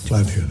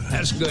 Glad to hear that.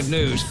 That's good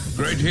news.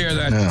 Great to hear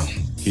that. Now,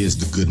 here's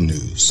the good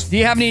news. Do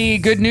you have any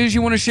good news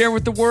you want to share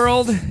with the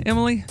world,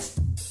 Emily?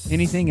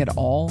 Anything at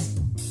all?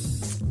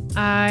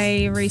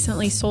 I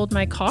recently sold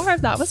my car.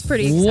 That was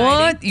pretty exciting.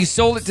 What? You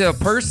sold it to a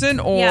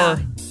person or? Yeah.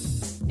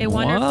 A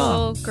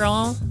wonderful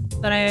girl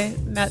that I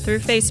met through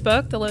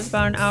Facebook that lives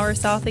about an hour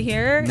south of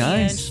here.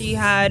 Nice. And she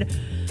had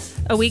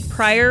a week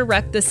prior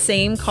wrecked the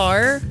same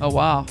car. Oh,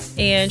 wow.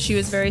 And she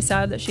was very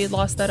sad that she had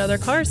lost that other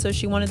car, so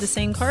she wanted the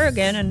same car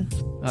again. And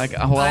like,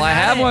 well, I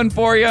have one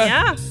for you.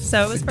 Yeah,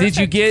 so it was perfect.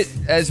 Did you get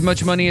as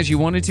much money as you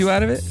wanted to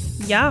out of it?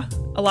 Yeah.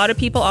 A lot of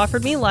people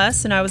offered me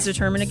less, and I was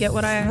determined to get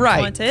what I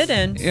wanted.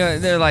 And yeah,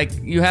 they're like,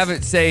 you have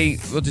it, say,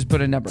 we'll just put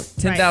a number,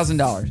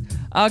 $10,000.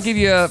 I'll give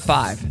you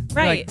 $5,000.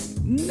 Right.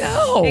 Like,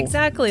 no.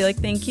 Exactly. Like,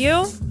 thank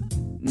you.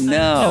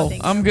 No,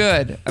 thank I'm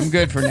good. I'm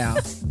good for now.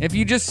 If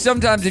you just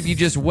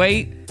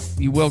wait,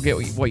 you will get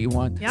what you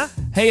want. Yeah.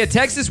 Hey, a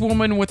Texas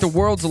woman with the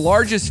world's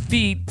largest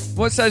feet.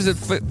 What size of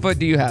foot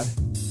do you have?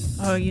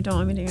 Oh, you don't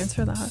want me to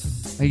answer that.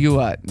 Are you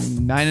what?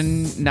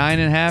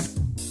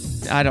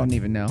 9.5? I don't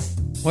even know.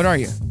 What are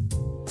you?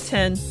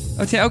 10.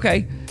 Oh, 10.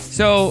 Okay.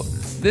 So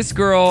this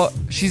girl,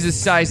 she's a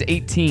size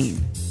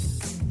 18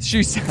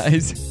 shoe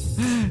size.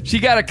 She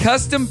got a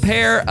custom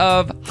pair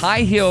of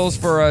high heels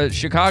from a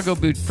Chicago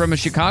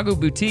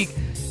boutique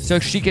so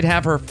she could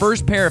have her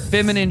first pair of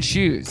feminine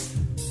shoes.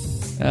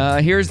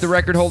 Here's the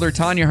record holder,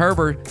 Tanya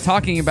Herbert,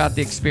 talking about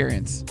the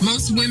experience.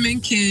 Most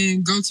women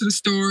can go to the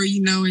store,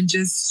 and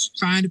just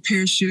find a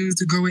pair of shoes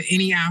to go with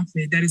any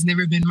outfit. That has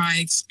never been my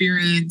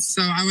experience.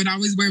 So I would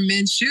always wear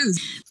men's shoes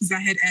because I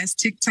had asked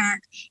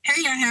TikTok,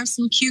 hey, I have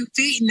some cute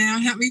feet now.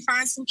 Help me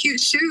find some cute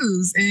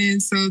shoes.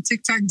 And so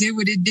TikTok did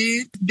what it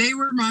did. They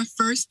were my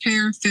first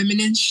pair of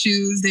feminine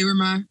shoes. They were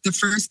the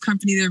first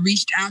company that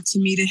reached out to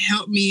me to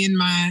help me in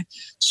my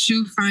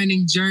shoe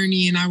finding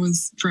journey. And I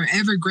was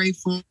forever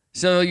grateful.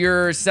 So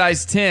you're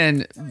size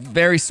 10,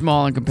 very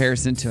small in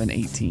comparison to an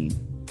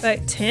 18.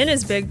 But 10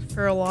 is big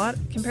for a lot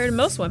compared to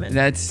most women.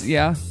 That's,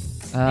 yeah.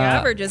 The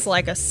average is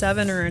like a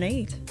 7 or an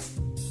 8.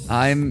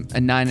 I'm a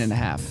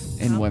 9.5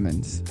 in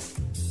women's,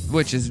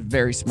 which is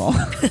very small.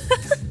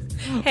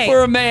 Hey,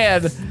 for a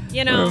man.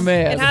 For a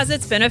man. It has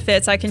its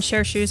benefits. I can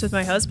share shoes with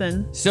my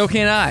husband. So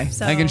can I.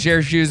 So, I can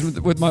share shoes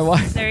with my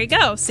wife. There you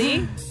go.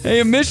 See?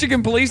 Hey, a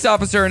Michigan police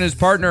officer and his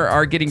partner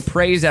are getting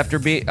praise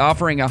after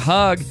offering a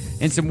hug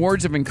and some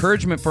words of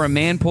encouragement for a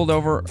man pulled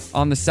over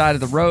on the side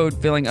of the road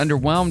feeling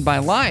underwhelmed by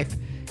life.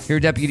 Here,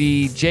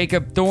 Deputy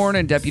Jacob Thorne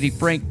and Deputy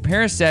Frank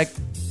Parasek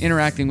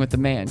interacting with the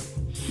man.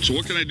 So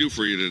what can I do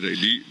for you today?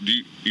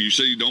 You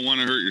say you don't want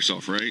to hurt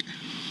yourself, right?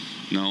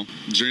 No.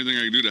 Is there anything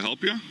I can do to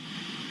help you?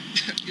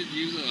 I could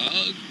use a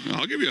hug.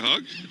 I'll give you a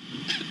hug.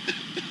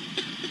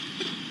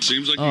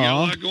 Seems like you got a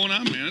lot going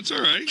on, man. It's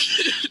all right.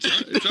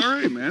 It's all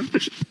right, man.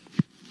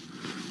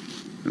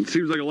 It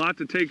seems like a lot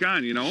to take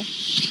on, you know?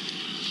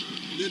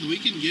 Good, we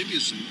can get you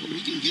some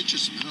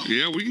help.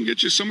 Yeah, we can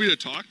get you somebody to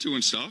talk to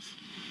and stuff.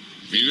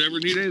 If you ever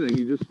need anything,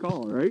 you just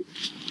call, all right?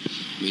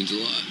 Means a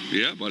lot.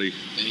 Yeah, buddy.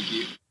 Thank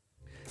you.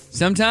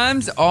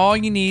 Sometimes all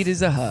you need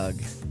is a hug.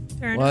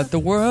 Fair What enough. the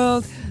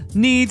world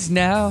needs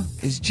now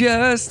is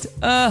just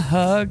a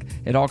hug.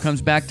 It all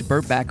comes back to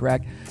Burt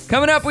Bacharach.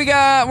 Coming up, we're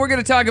going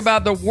to talk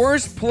about the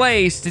worst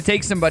place to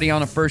take somebody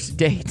on a first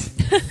date.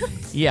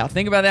 Yeah,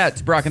 think about that.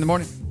 It's Brock in the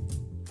Morning.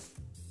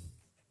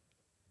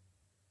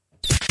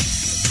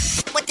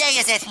 What day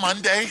is it?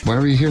 Monday. Why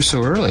were you here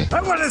so early?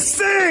 I want to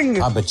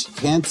sing! Ah, but you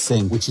can't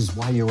sing, which is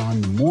why you're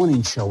on the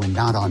morning show and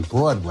not on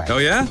Broadway. Oh,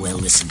 yeah? Well,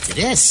 listen to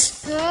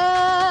this.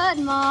 Good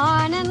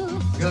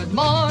morning. Good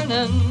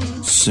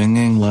morning.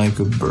 Singing like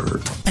a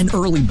bird. An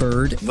early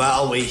bird.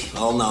 Well, we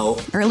all know.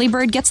 Early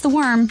bird gets the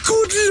worm.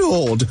 Good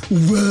Lord.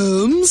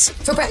 Worms?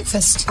 For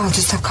breakfast, I'll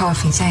just have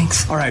coffee,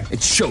 thanks. All right,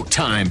 it's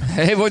showtime.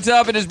 Hey, what's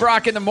up? It is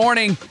Brock in the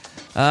Morning.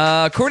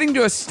 According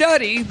to a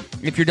study,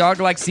 if your dog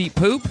likes to eat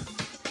poop,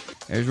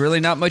 there's really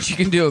not much you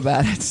can do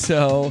about it.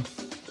 So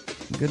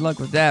good luck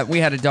with that. We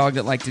had a dog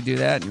that liked to do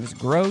that, and it was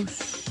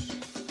gross.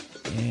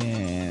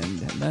 And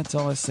that's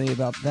all I say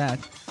about that.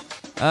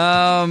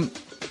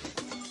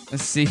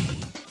 Let's see.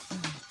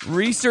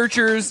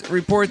 Researchers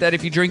report that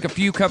if you drink a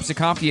few cups of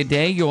coffee a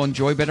day, you'll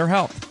enjoy better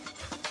health.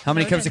 How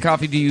many cups of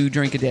coffee do you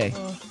drink a day?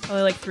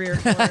 Probably like 3 or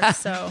 4.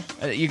 So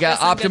You got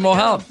optimal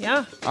health.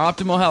 Yeah.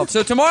 Optimal health.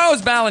 So tomorrow is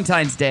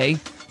Valentine's Day.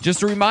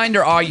 Just a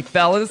reminder, all you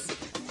fellas.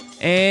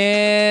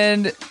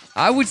 And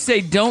I would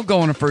say don't go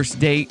on a first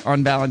date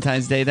on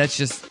Valentine's Day. That's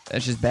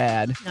just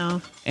bad.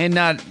 No. And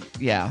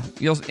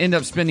you'll end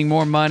up spending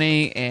more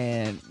money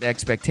and the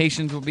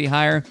expectations will be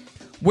higher.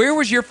 Where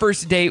was your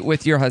first date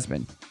with your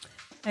husband?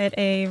 At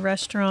a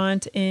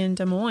restaurant in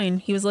Des Moines.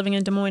 He was living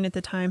in Des Moines at the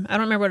time. I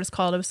don't remember what it's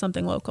called. It was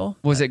something local.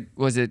 Was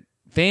it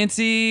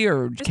fancy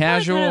or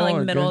casual? Kind of like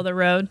or middle good? of the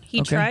road. He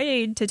Okay.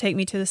 tried to take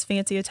me to this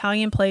fancy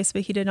Italian place,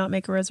 but he did not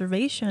make a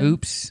reservation.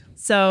 Oops.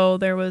 So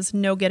there was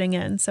no getting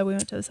in. So we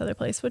went to this other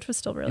place, which was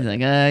still really He's good.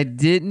 like, I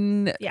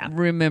didn't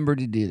remember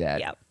to do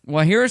that. Yep.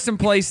 Well, here are some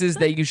places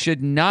that you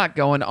should not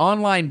go. An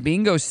online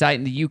bingo site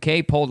in the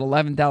UK polled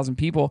 11,000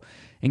 people,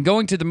 and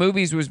going to the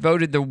movies was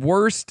voted the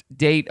worst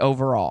date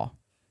overall.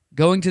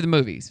 Going to the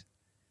movies.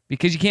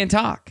 Because you can't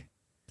talk.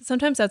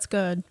 Sometimes that's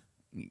good.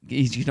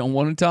 You don't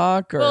want to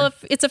talk? Or? Well,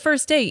 if it's a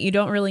first date, you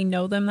don't really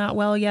know them that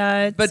well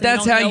yet. But so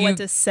that's you don't how know you what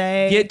to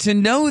say. get to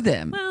know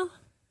them. Well,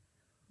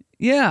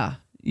 yeah.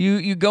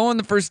 You go on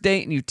the first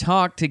date and you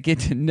talk to get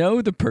to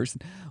know the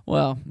person.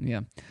 Well,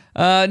 yeah.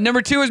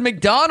 Number 2 is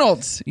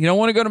McDonald's. You don't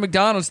want to go to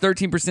McDonald's.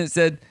 13%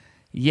 said,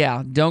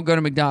 yeah, don't go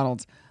to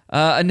McDonald's.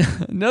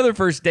 Another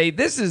first date.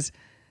 This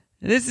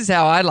is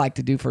how I like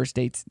to do first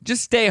dates.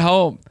 Just stay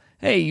home.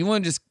 Hey, you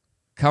want to just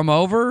come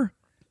over?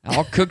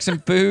 I'll cook some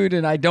food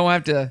and I don't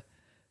have to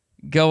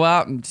go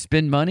out and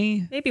spend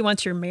money. maybe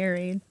once you're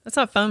married. That's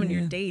not fun when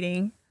you're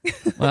dating.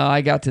 Well,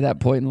 I got to that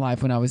point in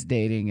life when I was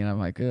dating, and I'm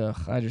like, ugh,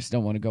 I just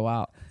don't want to go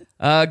out.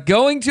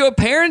 Going to a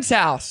parent's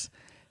house.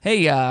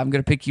 Hey, I'm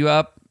going to pick you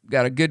up.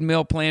 Got a good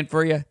meal planned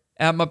for you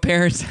at my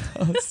parents'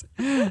 house.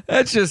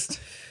 That's just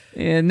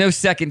no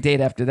second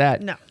date after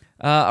that. No.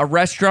 A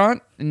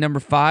restaurant,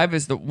 number 5,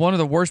 is one of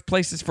the worst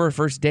places for a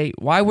first date.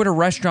 Why would a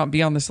restaurant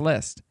be on this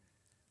list?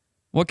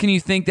 What can you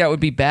think that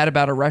would be bad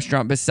about a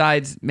restaurant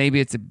besides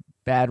maybe it's a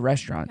bad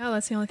restaurant? Oh,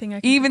 that's the only thing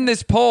I can. Even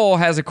this poll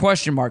has a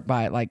question mark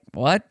by it. Like,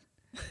 what?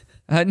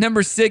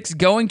 Number 6,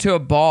 going to a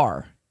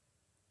bar.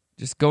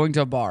 Just going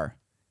to a bar.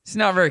 It's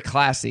not very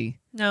classy.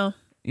 No.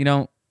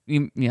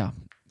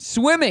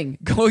 Swimming.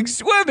 Going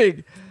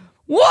swimming.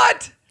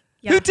 What?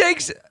 Yeah. Who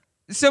takes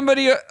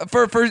somebody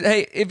for a first?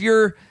 Hey, if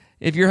your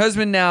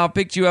husband now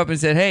picked you up and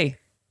said, hey,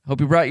 hope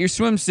you brought your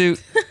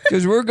swimsuit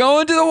because we're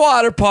going to the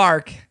water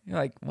park. You're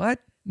like, what?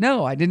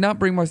 No, I did not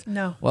bring my.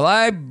 No. Well,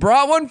 I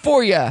brought one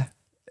for you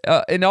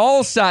in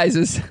all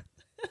sizes.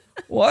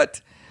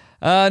 What?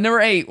 Number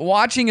 8,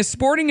 watching a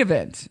sporting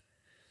event.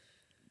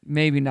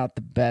 Maybe not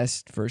the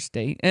best first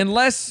date,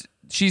 unless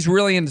she's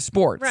really into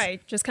sports.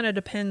 Right. Just kind of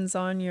depends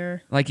on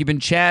your. Like you've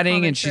been chatting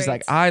common and she's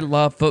like, traits. I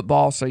love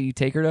football, so you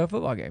take her to a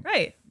football game.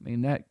 Right. I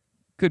mean, that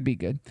could be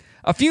good.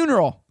 A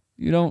funeral.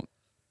 You don't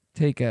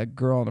take a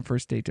girl on a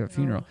first date to a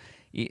funeral.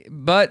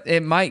 But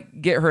it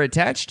might get her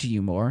attached to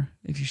you more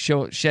if you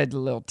shed a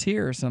little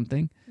tear or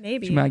something.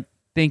 Maybe. She might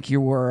think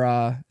you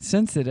were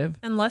sensitive.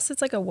 Unless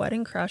it's like a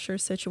wedding crasher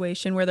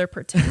situation where they're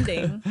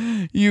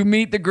pretending. You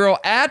meet the girl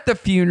at the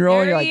funeral.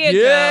 There And you're like,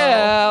 you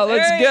yeah, go.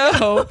 let's There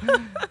go.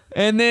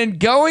 And then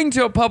going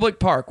to a public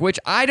park, which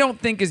I don't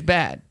think is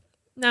bad.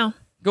 No.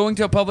 going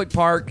to a public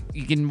park.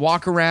 You can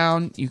walk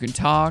around. You can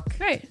talk.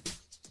 Right.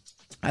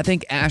 I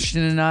think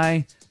Ashton and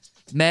I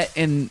met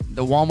in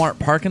the Walmart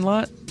parking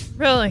lot.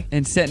 Really?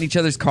 And sat in each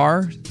other's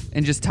car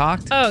and just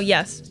talked. Oh,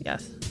 yes.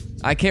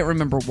 I can't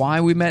remember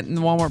why we met in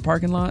the Walmart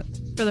parking lot.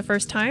 For the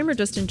first time or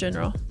just in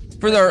general?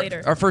 For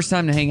our first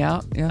time to hang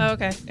out. Yeah. Oh,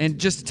 okay. And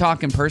just to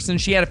talk in person.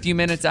 She had a few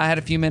minutes. I had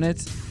a few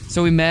minutes.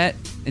 So we met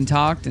and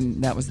talked,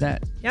 and that was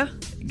that. Yeah.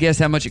 Guess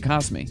how much it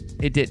cost me?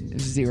 It didn't. It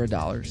was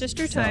 $0. Just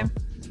your time.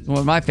 One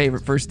of my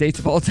favorite first dates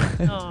of all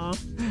time. Aw.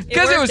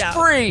 Because it was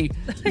free.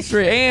 It's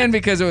free. And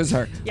because it was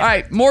her. Yeah. All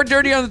right. More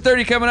Dirty on the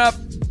 30 coming up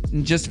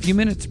in just a few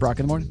minutes. Brock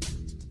in the morning.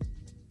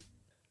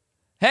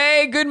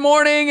 Hey, good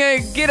morning.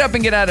 Get up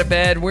and get out of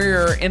bed.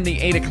 We're in the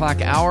 8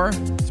 o'clock hour.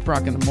 It's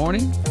Brock in the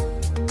morning.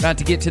 About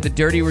to get to the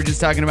dirty. We're just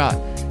talking about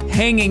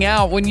hanging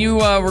out. When you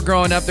were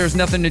growing up, there was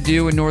nothing to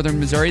do in northern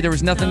Missouri. There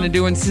was nothing to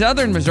do in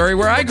southern Missouri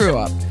where I grew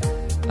up.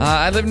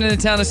 I lived in a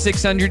town of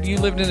 600. You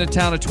lived in a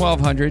town of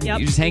 1,200. Yep.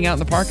 You just hang out in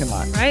the parking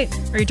lot. Right.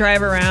 Or you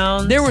drive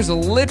around. There was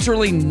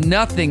literally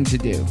nothing to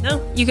do.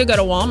 No. You could go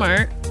to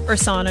Walmart or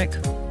Sonic.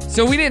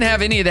 So we didn't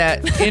have any of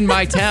that in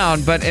my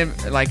town. But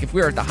if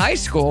we were at the high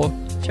school...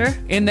 Sure.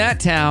 In that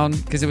town,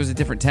 because it was a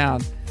different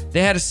town,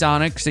 they had a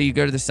Sonic, so you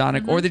go to the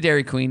Sonic or the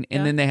Dairy Queen,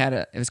 and then they had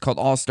it was called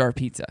All-Star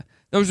Pizza.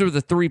 Those were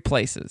the three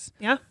places.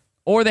 Yeah.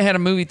 Or they had a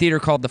movie theater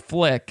called The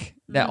Flick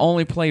that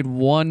only played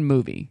one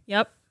movie.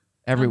 Yep.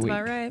 Every That's week.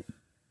 about right.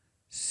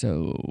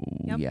 So,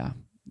 yeah.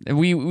 And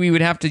we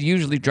would have to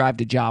usually drive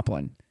to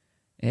Joplin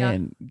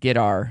and get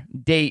our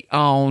date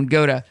on,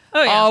 go to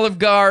Olive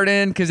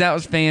Garden, because that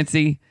was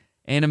fancy,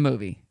 and a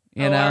movie.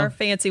 You know? Our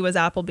fancy was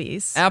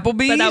Applebee's.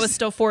 Applebee's? But that was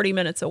still 40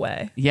 minutes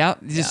away. Yeah.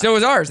 So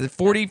was ours.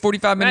 40,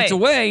 45 minutes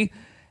away.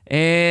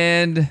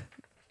 And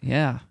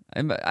yeah,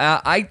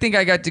 I think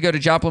I got to go to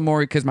Joplin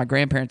more because my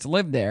grandparents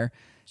lived there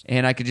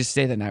and I could just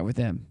stay the night with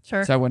them.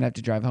 Sure. So I wouldn't have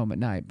to drive home at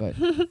night. But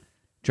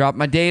drop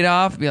my date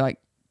off, be like,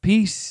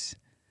 peace.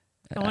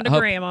 Going to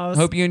Grandma's.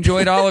 Hope you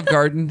enjoyed Olive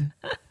Garden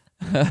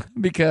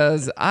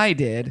because I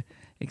did,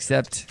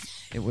 except...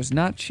 It was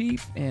not cheap,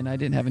 and I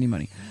didn't have any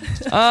money.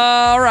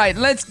 All right,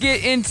 let's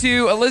get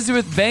into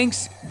Elizabeth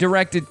Banks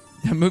directed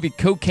the movie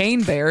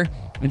Cocaine Bear,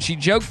 and she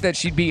joked that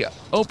she'd be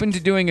open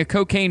to doing a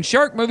cocaine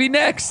shark movie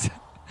next.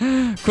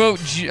 Quote,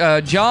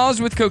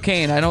 Jaws with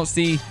cocaine. I don't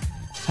see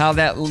how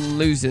that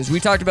loses. We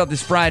talked about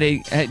this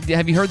Friday.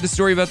 Have you heard the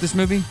story about this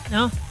movie?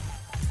 No.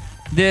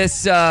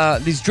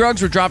 These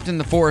drugs were dropped in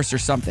the forest or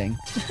something,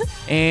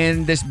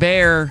 and this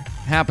bear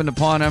happened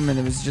upon him, and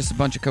it was just a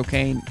bunch of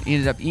cocaine. He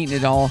ended up eating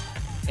it all.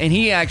 And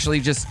he actually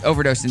just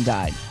overdosed and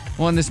died.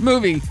 Well, in this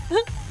movie,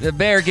 the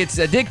bear gets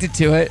addicted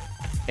to it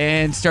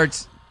and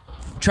starts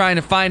trying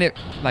to find it,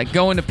 like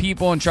going to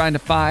people and trying to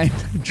find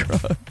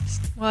drugs.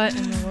 What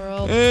in the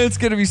world? It's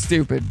going to be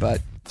stupid,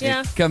 but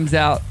it comes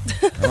out,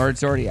 or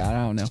it's already out,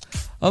 I don't know.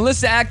 A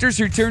list of actors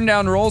who turned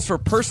down roles for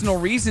personal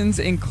reasons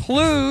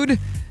include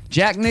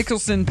Jack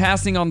Nicholson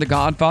passing on The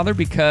Godfather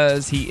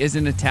because he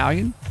isn't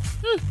Italian,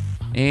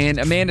 and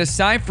Amanda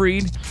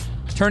Seyfried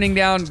turning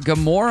down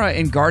Gamora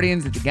in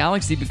Guardians of the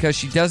Galaxy because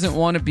she doesn't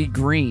want to be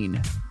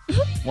green.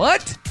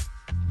 What?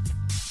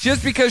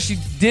 Just because she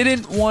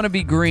didn't want to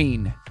be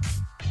green.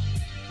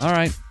 All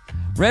right.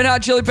 Red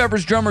Hot Chili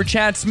Peppers drummer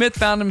Chad Smith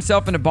found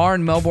himself in a bar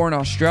in Melbourne,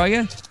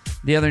 Australia.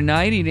 The other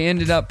night, he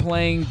ended up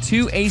playing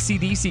 2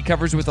 AC/DC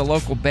covers with a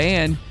local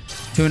band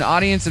to an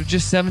audience of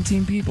just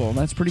 17 people.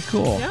 That's pretty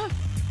cool. Yeah.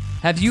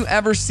 Have you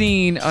ever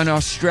seen an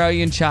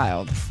Australian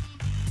child?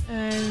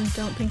 I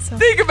don't think so.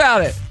 Think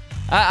about it.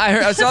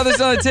 I saw this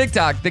on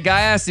TikTok. The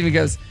guy asked him, he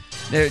goes,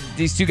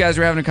 these two guys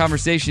were having a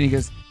conversation. He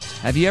goes,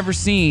 have you ever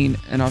seen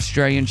an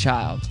Australian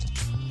child?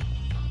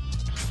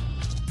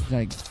 He's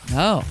like,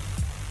 no.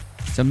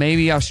 So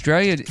maybe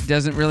Australia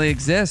doesn't really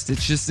exist.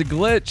 It's just a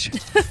glitch.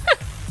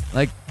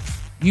 Like,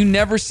 you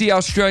never see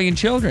Australian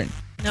children.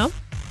 No,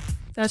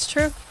 that's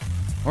true.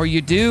 Or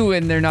you do,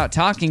 and they're not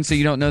talking, so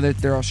you don't know that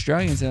they're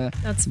Australians.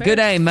 That's fair. Good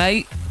day,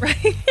 mate.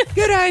 Right.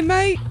 Good day,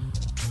 mate.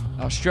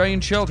 Australian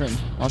children.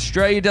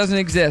 Australia doesn't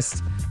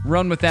exist.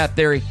 Run with that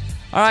theory.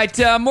 All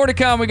right, more to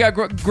come. We got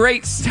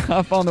great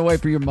stuff on the way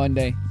for your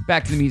Monday.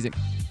 Back to the music.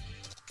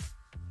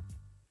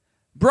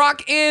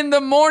 Brock in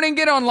the morning.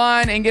 Get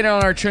online and get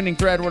on our trending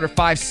thread. What are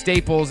 5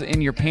 staples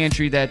in your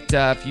pantry that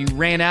if you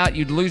ran out,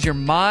 you'd lose your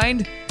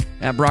mind?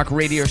 At Brock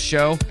Radio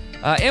Show.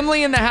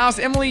 Emily in the house.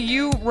 Emily,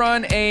 you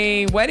run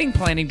a wedding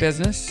planning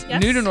business.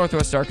 Yes. New to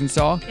Northwest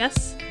Arkansas.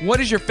 Yes. What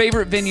is your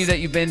favorite venue that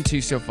you've been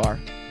to so far?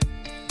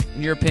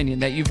 In your opinion,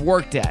 that you've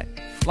worked at?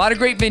 A lot of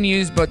great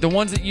venues, but the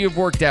ones that you've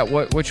worked at,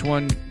 which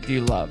one do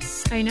you love?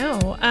 I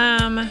know.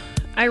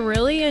 I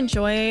really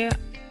enjoy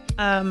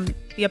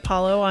the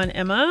Apollo on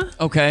Emma.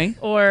 Okay.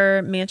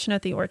 Or Mansion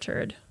at the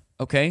Orchard.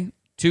 Okay.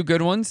 2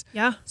 good ones.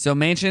 Yeah. So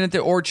Mansion at the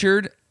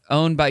Orchard,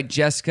 owned by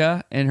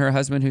Jessica and her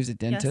husband, who's a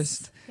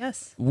dentist.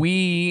 Yes.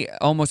 We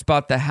almost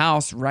bought the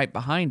house right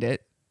behind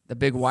it, the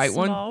big white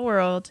one. Small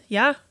world.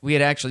 Yeah. We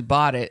had actually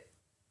bought it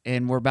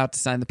and we're about to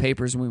sign the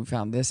papers when we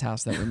found this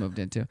house that we moved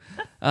into.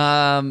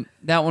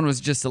 That one was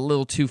just a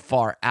little too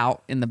far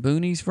out in the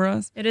boonies for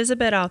us. It is a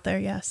bit out there,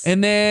 yes.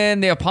 And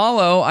then the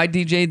Apollo, I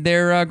DJ'd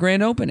their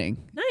grand opening.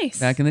 Nice.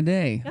 Back in the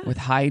day with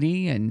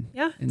Heidi and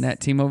that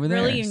team over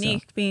there. Really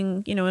unique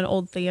being, an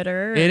old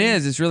theater. It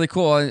is. It's really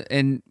cool.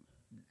 And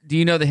do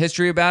you know the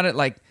history about it?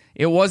 Like,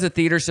 it was a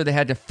theater, so they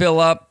had to fill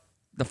up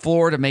the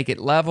floor to make it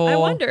level. I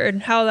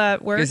wondered how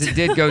that worked. Because it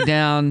did go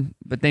down,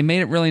 but they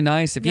made it really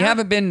nice. If you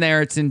haven't been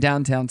there, it's in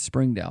downtown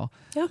Springdale.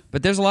 Yeah.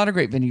 But there's a lot of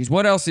great venues.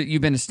 What else?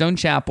 You've been to Stone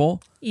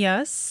Chapel.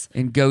 Yes.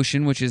 In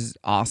Goshen, which is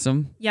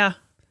awesome. Yeah.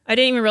 I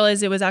didn't even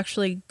realize it was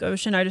actually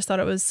Goshen. I just thought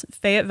it was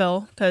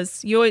Fayetteville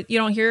because you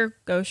don't hear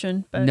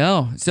Goshen. But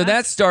no. So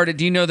that started.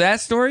 Do you know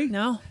that story?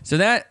 No. So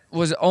that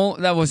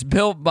was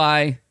built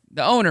by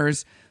the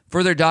owners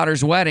for their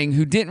daughter's wedding,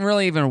 who didn't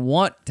really even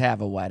want to have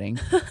a wedding.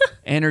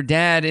 And her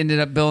dad ended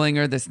up building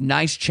her this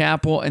nice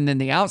chapel, and then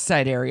the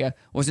outside area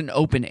was an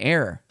open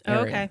air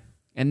area. Okay.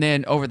 And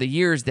then over the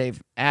years, they've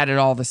added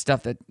all the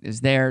stuff that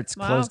is there. It's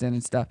closed in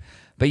and stuff.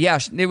 But yeah,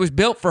 it was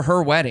built for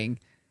her wedding.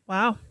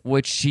 Wow.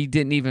 Which she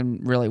didn't even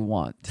really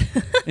want.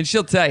 And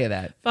she'll tell you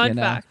that. Fun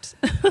fact.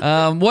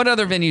 What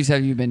other venues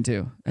have you been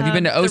to? Have you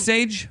been to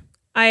Osage?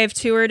 I have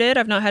toured it.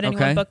 I've not had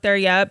anyone book there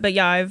yet, but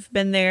yeah, I've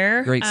been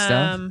there. Great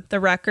stuff. The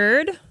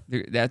Record.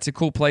 That's a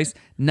cool place.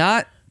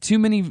 Not too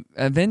many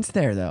events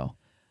there, though.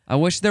 I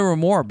wish there were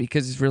more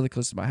because it's really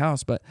close to my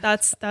house, but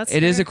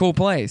it is a cool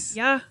place.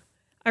 Yeah.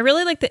 I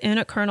really like the Inn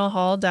at Colonel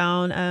Hall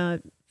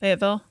down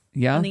Fayetteville.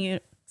 Yeah.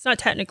 It's not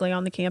technically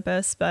on the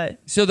campus, but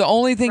so the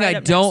only thing I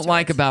don't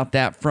like about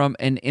that from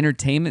an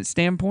entertainment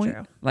standpoint,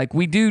 like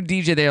we do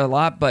DJ there a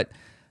lot, but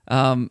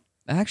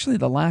actually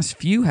the last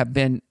few have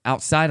been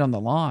outside on the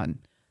lawn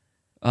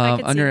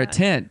under a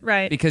tent.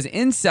 Right. Because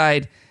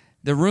inside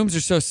the rooms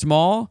are so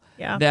small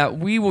Yeah. that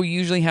we will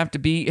usually have to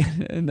be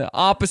in the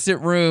opposite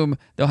room.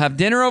 They'll have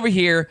dinner over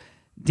here,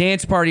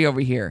 dance party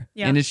over here.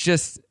 Yeah. And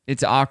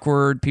it's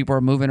awkward. People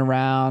are moving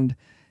around.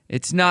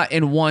 It's not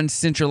in one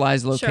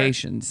centralized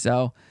location.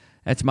 So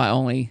that's my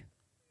only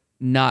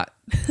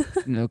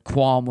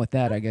qualm with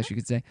that, I guess you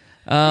could say.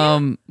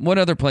 What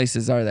other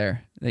places are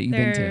there that you've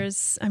been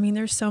to?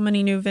 There's so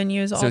many new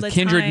venues all the time.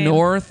 Kindred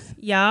North.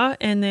 Yeah.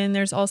 And then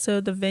there's also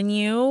the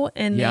Venue.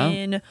 And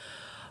then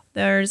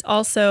there's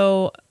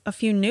also a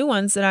few new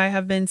ones that I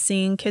have been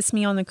seeing. Kiss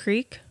Me on the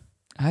Creek.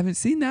 I haven't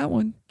seen that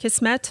one.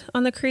 Kismet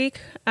on the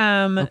Creek.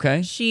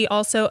 Okay. She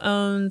also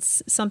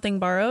owns Something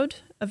Borrowed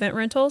Event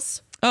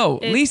Rentals. Oh,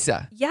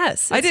 Lisa.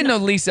 Yes. I didn't know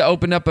Lisa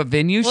opened up a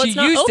venue. Well, She it's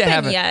not used to open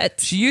have yet.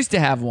 She used to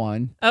have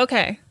one.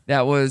 Okay.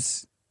 That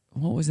was,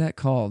 what was that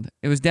called?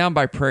 It was down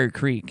by Prairie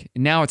Creek.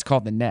 And now it's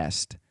called the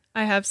Nest.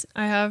 I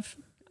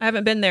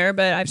haven't been there,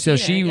 but I've So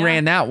seen she it, yeah.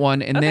 ran that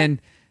one, and then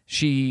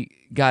she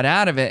got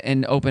out of it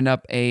and opened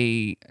up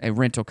a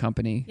rental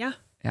company. Yeah.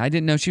 I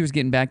didn't know she was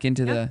getting back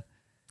into the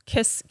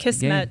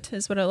Kismet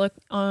is what it looked.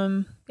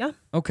 Yeah.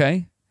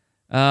 Okay.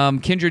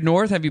 Kindred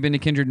North. Have you been to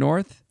Kindred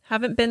North?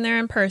 Haven't been there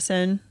in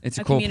person. It's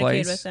a I cool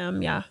communicated place. with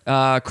them.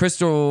 Yeah.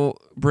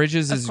 Crystal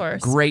Bridges is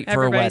great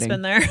for Everybody's a wedding.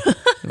 been there.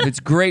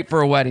 It's great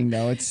for a wedding,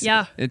 though.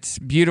 It's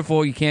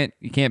beautiful. You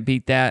can't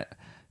beat that.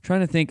 Trying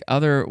to think,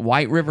 other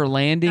White River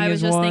Landing I was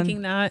is just one.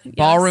 thinking that. Yes.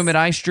 Ballroom at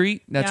I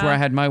Street. That's Yeah. where I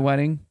had my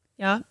wedding.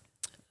 Yeah.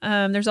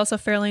 There's also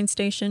Fairlane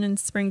Station in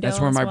Springdale. That's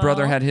where as my well.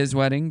 brother had his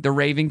wedding. The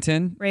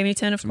Ravington.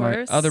 Ravington, of My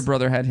course. other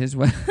brother had his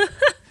wedding.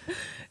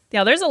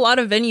 Yeah, there's a lot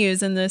of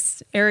venues in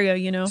this area,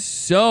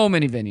 So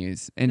many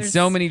venues, and There's-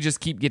 so many just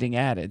keep getting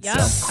added. Yeah,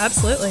 So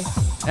absolutely.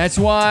 that's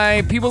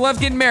why people love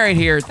getting married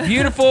here. It's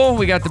beautiful.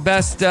 We got the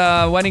best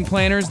wedding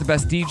planners, the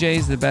best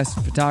DJs, the best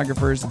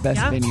photographers, the best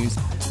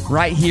venues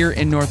right here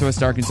in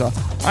Northwest Arkansas.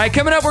 All right,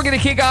 coming up, we're going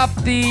to kick off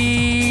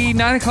the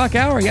 9 o'clock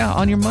hour. Yeah,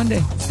 on your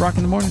Monday. It's Brock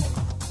in the Morning.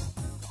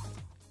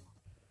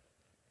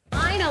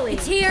 Finally.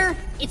 It's here.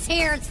 It's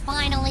here. It's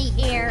finally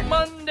here.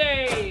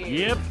 Monday.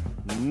 Yep.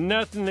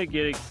 Nothing to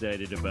get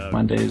excited about.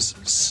 Mondays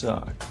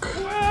suck.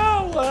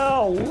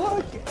 Well,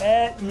 look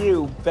at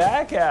you.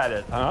 Back at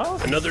it, huh?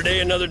 Another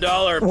day, another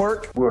dollar.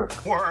 Work.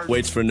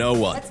 Waits for no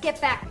one. Let's get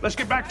back. Let's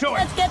get back to it.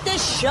 Let's get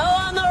this show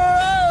on the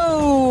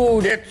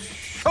road. It's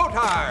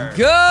showtime.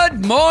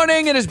 Good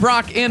morning. It is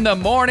Brock in the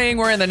morning.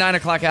 We're in the 9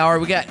 o'clock hour.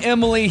 We got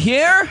Emily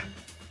here,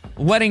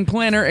 wedding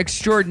planner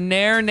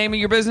extraordinaire. Name of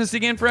your business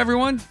again for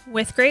everyone?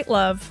 With Great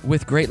Love.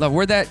 With Great Love.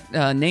 Where'd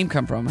that name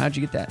come from? How'd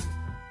you get that?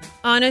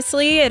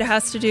 Honestly, it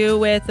has to do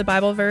with the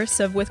Bible verse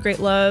of with great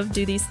love,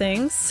 do these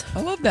things. I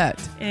love that.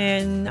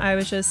 And I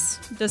was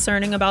just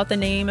discerning about the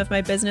name of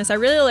my business. I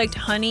really liked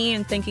honey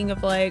and thinking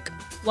of like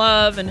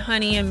love and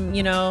honey and,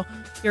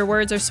 your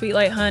words are sweet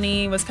like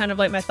honey was kind of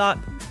like my thought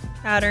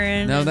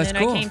pattern. No, and that's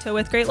then cool. I came to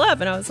with great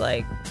love and I was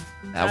like,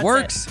 That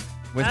works.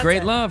 With That's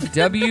Great it. Love.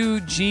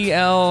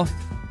 WGL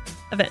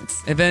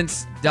Events.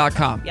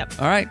 Events.com. Yep.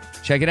 All right.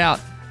 Check it out.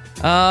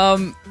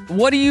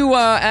 What are you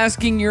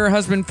asking your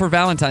husband for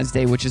Valentine's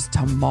Day, which is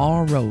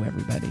tomorrow,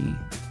 everybody?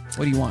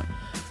 What do you want?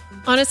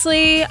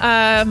 Honestly,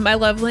 my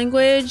love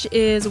language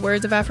is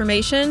words of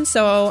affirmation.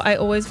 So I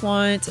always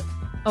want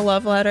a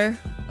love letter.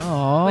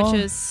 Aww.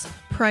 Which is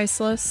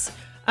Priceless.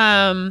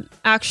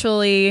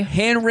 Actually,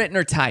 handwritten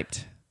or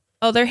typed?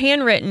 Oh, they're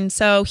handwritten.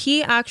 So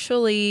he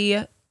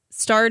actually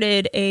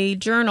started a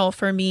journal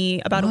for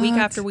me about a week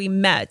after we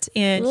met,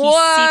 and he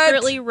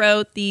secretly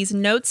wrote these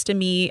notes to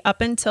me up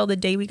until the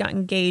day we got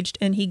engaged,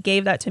 and he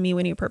gave that to me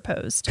when he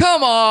proposed.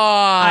 Come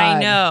on! I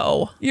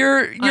know.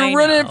 You're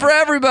running it for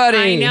everybody.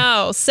 I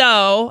know.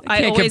 So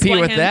I always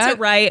want him that. to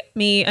write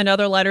me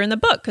another letter in the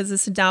book, because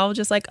this is now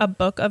just like a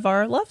book of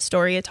our love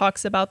story. It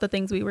talks about the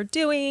things we were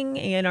doing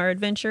and our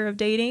adventure of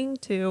dating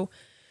to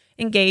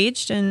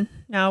engaged, and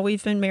now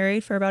we've been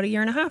married for about a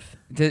year and a half.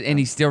 And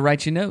he still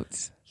writes you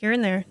notes? Here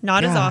and there.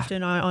 Not as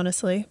often,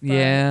 honestly.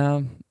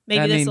 Yeah.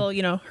 Maybe this will,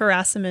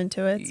 harass him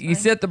into it. You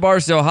set the bar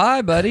so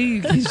high, buddy.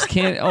 You just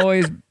can't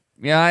always.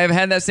 Yeah, I've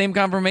had that same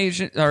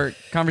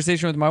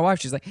conversation with my wife.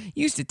 She's like,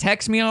 "You used to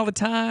text me all the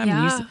time."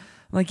 Yeah. I'm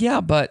like,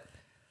 yeah, but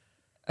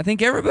I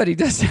think everybody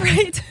does that.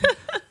 Right.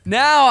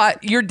 Now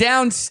you're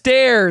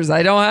downstairs.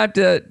 I don't have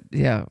to.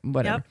 Yeah,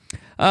 whatever. Yep.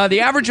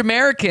 The average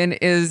American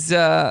is in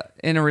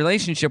a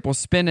relationship will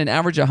spend an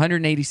average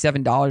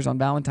 $187 on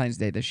Valentine's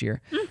Day this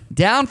year.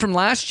 Down from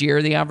last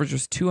year, the average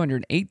was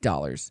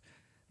 $208.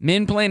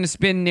 Men plan to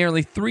spend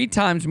nearly 3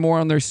 times more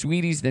on their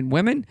sweeties than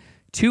women,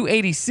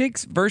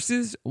 $286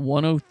 versus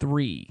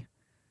 $103.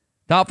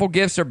 Thoughtful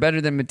gifts are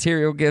better than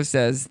material gifts,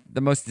 as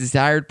the most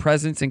desired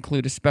presents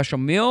include a special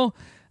meal,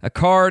 a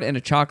card, and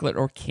a chocolate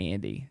or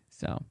candy.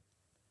 So,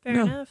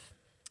 fair enough.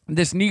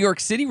 This New York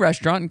City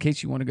restaurant, in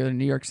case you want to go to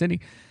New York City,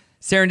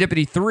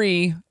 Serendipity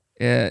 3,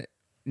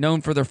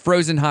 known for their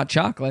frozen hot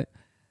chocolate.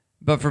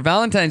 But for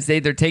Valentine's Day,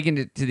 they're taking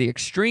it to the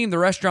extreme. The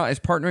restaurant is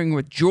partnering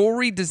with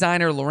jewelry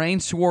designer Lorraine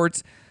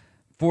Schwartz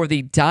for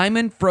the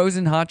Diamond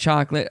Frozen Hot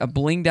Chocolate, a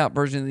blinged out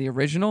version of the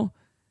original.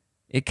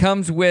 It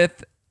comes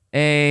with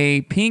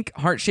a pink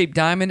heart-shaped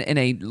diamond and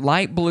a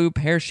light blue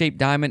pear-shaped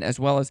diamond, as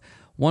well as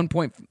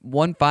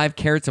 1.15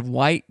 carats of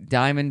white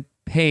diamond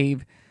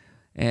pave.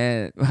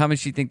 And how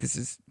much do you think this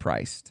is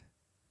priced?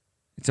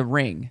 It's a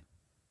ring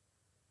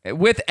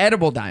with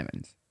edible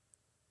diamonds.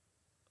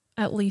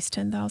 At least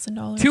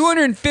 $10,000.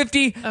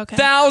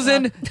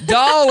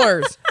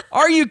 $250,000.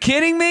 Are you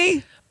kidding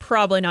me?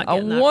 Probably not. I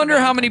wonder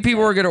how many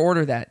people are going to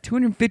order that.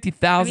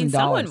 $250,000. I mean,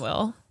 someone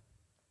will.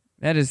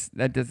 That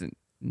doesn't.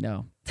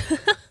 No.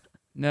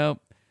 Nope.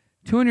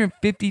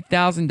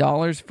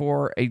 $250,000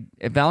 for a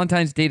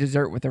Valentine's Day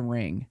dessert with a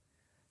ring.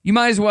 You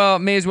may as well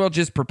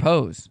just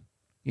propose.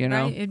 You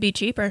know, right? It'd be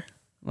cheaper.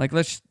 Like,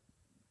 let's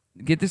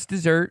get this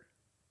dessert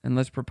and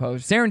let's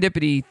propose.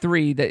 Serendipity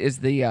 3, that is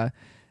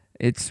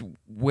it's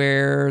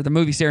where the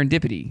movie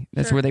Serendipity,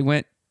 that's where they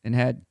went and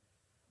had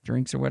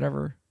drinks or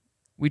whatever.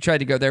 We tried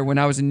to go there when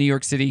I was in New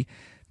York City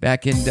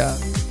back in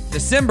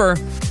December,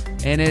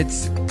 and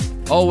it's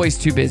always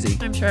too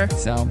busy. I'm sure.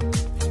 So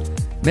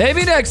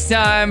maybe next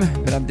time,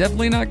 but I'm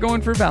definitely not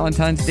going for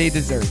Valentine's Day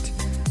dessert.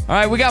 All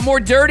right, we got more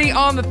Dirty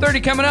on the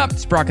 30 coming up.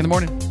 It's Brock in the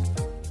Morning.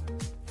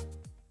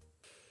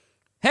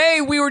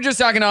 Hey, we were just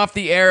talking off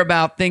the air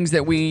about things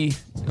that we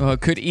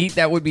could eat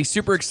that would be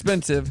super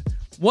expensive.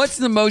 What's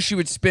the most you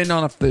would spend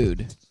on a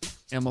food,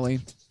 Emily?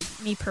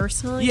 Me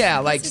personally? Yeah,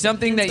 like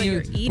something that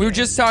we were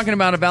just talking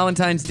about a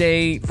Valentine's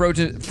Day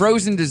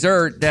frozen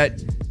dessert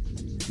that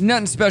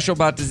nothing special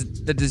about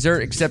the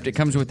dessert except it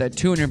comes with that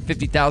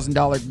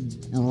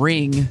 $250,000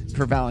 ring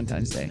for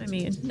Valentine's Day. I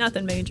mean,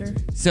 nothing major.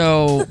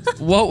 So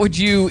what would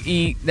you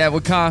eat that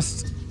would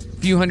cost a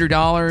few $100s,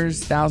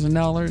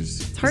 $1,000?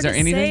 It's hard to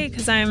say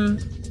because I'm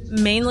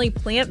mainly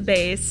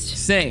plant-based.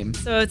 Same.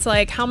 So it's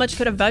like, how much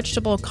could a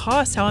vegetable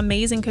cost? How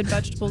amazing could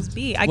vegetables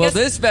be? I guess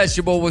this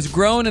vegetable was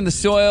grown in the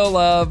soil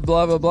of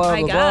blah, blah, blah,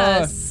 I blah,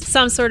 guess. blah.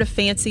 Some sort of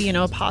fancy,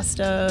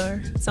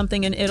 pasta or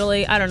something in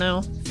Italy. I don't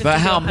know. But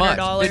how much?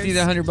 $50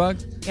 to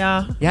 $100?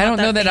 Yeah. Yeah, I don't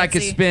know that I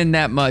could spend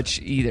that much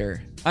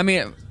either. I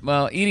mean,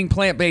 well, eating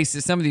plant-based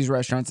at some of these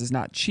restaurants is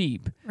not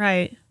cheap.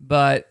 Right.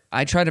 But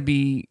I try to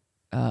be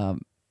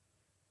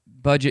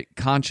budget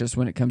conscious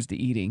when it comes to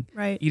eating.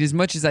 Right. Eat as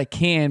much as I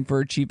can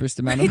for cheapest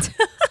amount of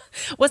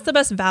What's the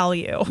best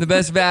value? The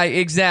best value,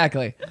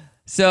 exactly.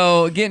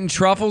 So getting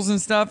truffles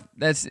and stuff,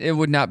 it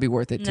would not be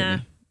worth it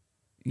to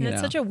me. It's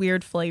such a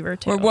weird flavor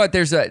too. Or what?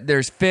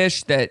 There's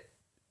fish that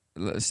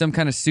some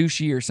kind of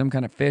sushi or some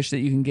kind of fish that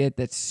you can get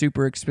that's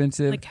super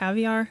expensive. Like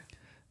caviar?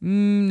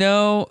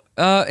 No.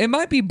 It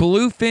might be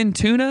bluefin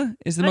tuna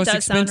is the most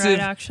expensive. Sound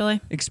right,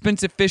 actually.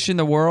 Expensive fish in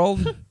the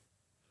world.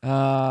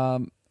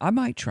 I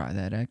might try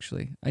that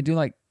actually. I do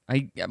like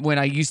when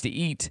I used to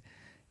eat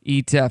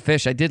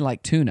fish, I did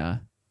like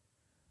tuna,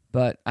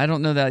 but I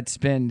don't know that I'd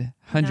spend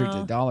hundreds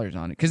of dollars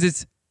on it because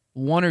it's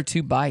 1 or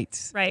 2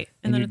 bites, right?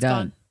 And then you're it's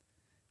done. gone.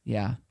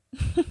 Yeah.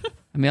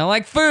 I mean, I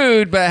like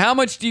food, but how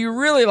much do you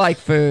really like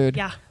food?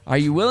 Yeah. Are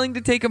you willing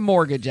to take a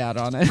mortgage out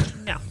on it?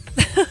 No.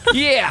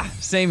 Yeah,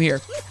 same here.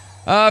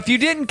 If you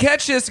didn't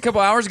catch this a couple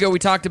hours ago, we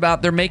talked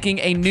about they're making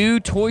a new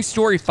Toy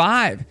Story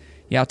 5.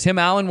 Yeah, Tim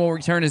Allen will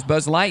return as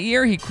Buzz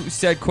Lightyear. He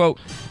said, quote,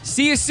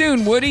 "See you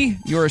soon, Woody.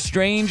 You're a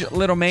strange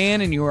little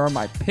man and you are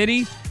my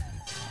pity."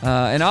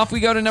 And off we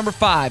go to number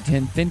 5,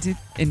 to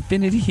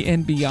Infinity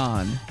and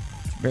Beyond.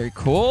 Very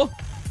cool.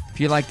 If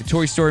you like the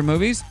Toy Story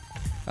movies.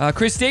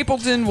 Chris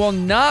Stapleton will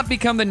not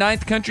become the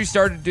 9th country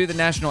star to do the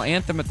national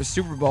anthem at the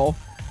Super Bowl.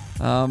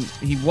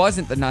 He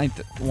wasn't the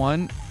 9th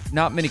one.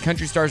 Not many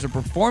country stars have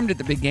performed at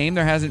the big game.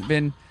 There hasn't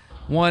been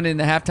one in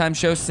the halftime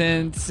show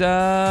since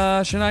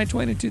Shania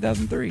Twain in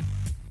 2003.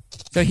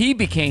 So he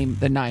became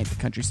the 9th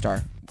country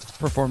star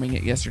performing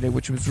it yesterday,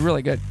 which was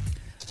really good.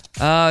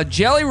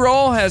 Jelly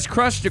Roll has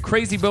crushed a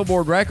crazy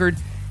Billboard record.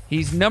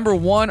 He's number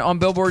 1 on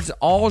Billboard's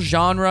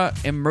all-genre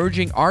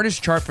emerging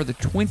artist chart for the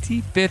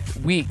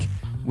 25th week,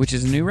 which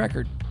is a new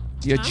record.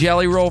 You a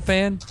Jelly Roll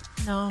fan?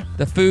 No.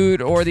 The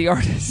food or the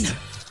artist?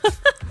 I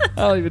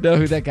don't even know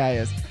who that guy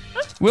is.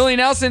 Willie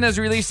Nelson has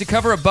released a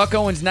cover of Buck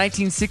Owens'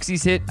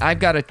 1960s hit, I've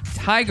Got a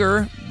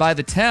Tiger by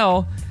The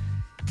Tell.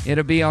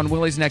 It'll be on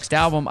Willie's next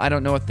album, I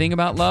Don't Know a Thing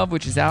About Love,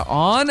 which is out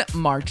on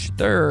March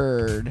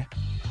 3rd.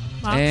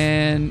 Wow.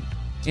 And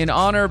in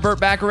honor of Burt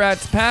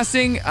Bacharach's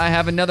passing, I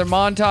have another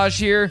montage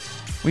here.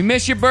 We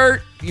miss you,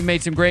 Burt. You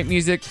made some great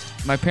music.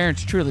 My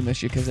parents truly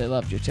miss you because they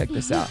loved you. Check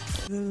this out.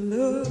 The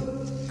look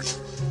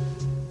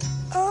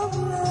of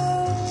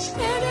love.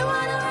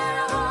 Anyone who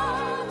had a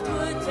heart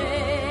would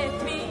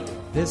take me.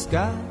 This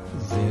guy's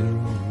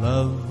in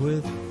love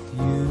with you. And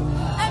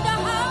a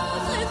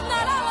house is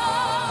not a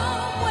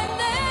home when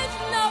there's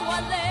no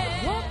one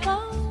there. Walk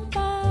on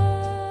by.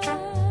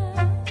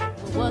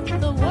 What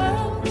the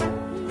world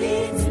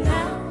needs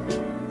now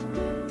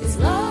is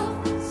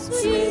love,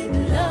 sweet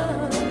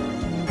love.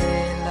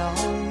 They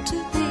long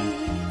to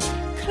be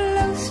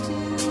close to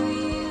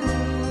you.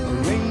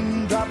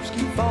 Raindrops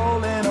keep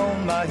falling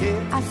on my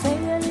head. I say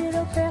a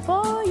little prayer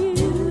for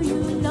you.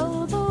 You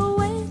know the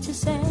way to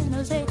San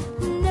Jose.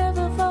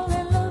 Never fall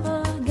in love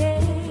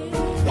again.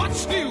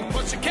 What's new,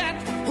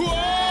 pussycat? Whoa,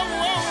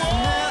 whoa,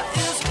 whoa.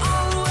 There is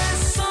always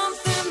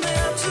something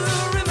there to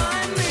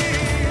remind me.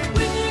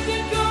 When you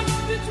get caught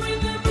between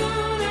the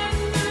moon and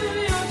New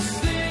York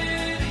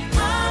City,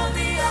 I'll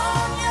be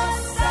on your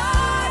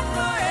side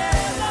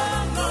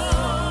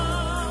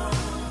forevermore.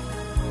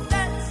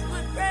 That's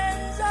what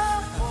friends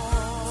are for.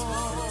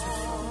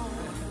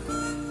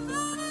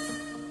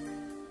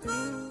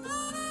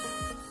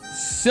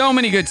 So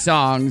many good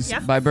songs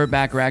by Burt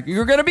Bacharach.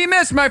 You're going to be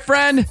missed, my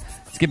friend.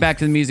 Let's get back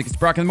to the music. It's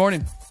Brock in the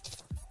Morning.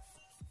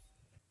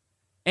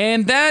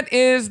 And that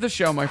is the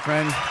show, my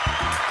friend.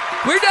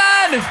 We're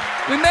done.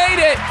 We made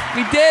it.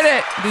 We did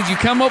it. Did you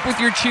come up with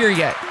your cheer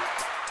yet?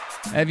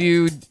 Have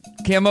you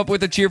come up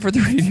with a cheer for the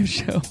radio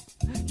show?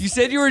 You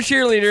said you were a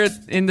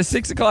cheerleader in the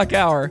 6 o'clock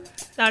hour.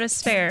 That is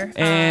fair.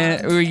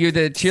 And were you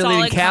the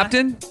cheerleading solid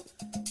captain?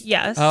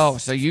 Yes. Oh,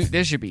 so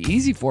this should be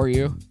easy for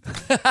you.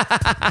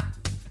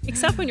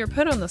 Except when you're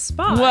put on the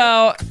spot.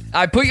 Well,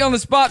 I put you on the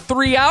spot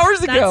 3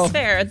 hours ago. That's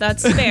fair.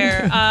 That's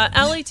fair.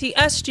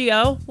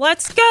 LETSGO.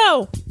 Let's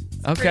go.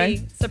 Okay.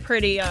 It's a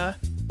pretty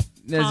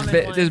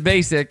This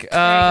basic.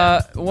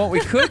 What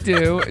we could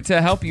do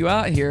to help you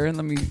out here, and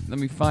let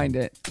me find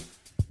it.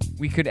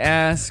 We could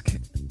ask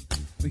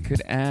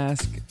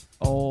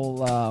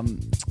old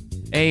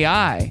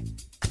AI.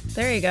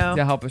 There you go.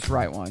 To help us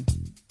write one.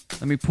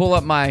 Let me pull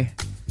up my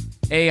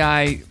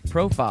AI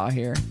profile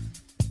here.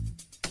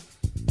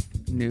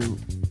 New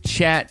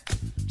Chat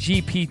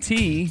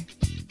GPT.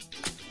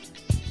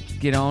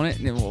 Get on it,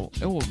 and it will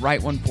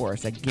write one for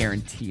us. I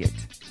guarantee it.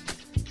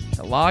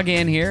 So log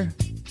in here.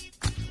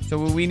 So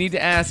we need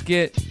to ask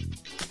it.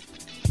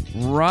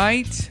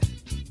 Write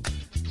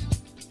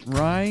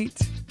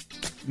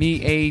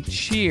me a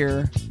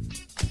cheer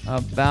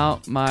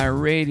about my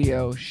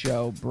radio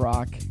show,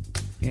 Brock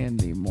in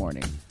the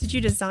Morning. Did you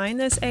design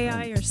this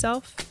AI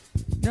yourself?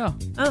 No.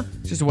 Oh.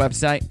 It's just a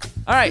website.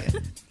 All right.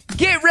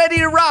 Get ready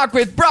to rock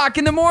with Brock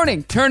in the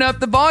Morning. Turn up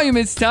the volume.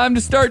 It's time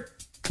to start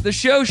the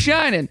show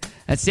shining.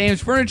 At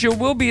Sam's Furniture,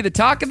 we'll be the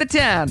talk of the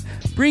town.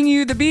 Bring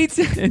you the beats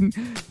and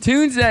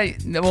tunes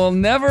that will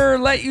never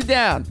let you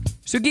down.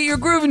 So get your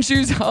grooving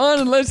shoes on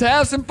and let's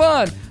have some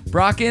fun.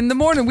 Brock in the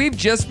Morning, we've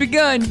just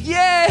begun.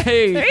 Yay!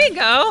 There you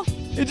go.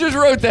 It just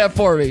wrote that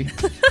for me.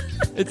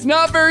 It's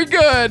not very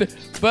good,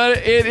 but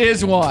it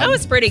is one. That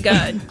was pretty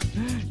good.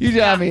 You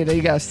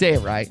gotta say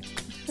it right.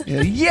 You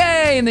know,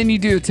 yay! And then you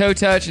do a toe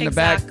touch in the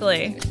back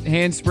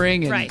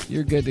handspring, and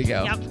you're good to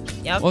go.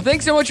 Yep. Well,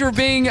 thanks so much for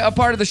being a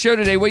part of the show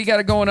today. What you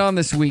got going on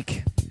this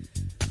week?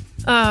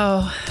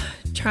 Oh,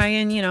 try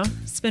and,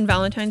 spend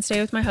Valentine's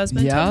Day with my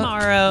husband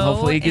tomorrow.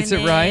 Hopefully he gets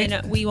it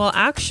right. We will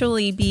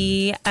actually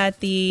be at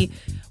the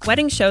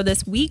wedding show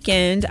this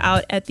weekend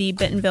out at the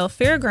Bentonville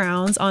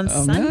Fairgrounds on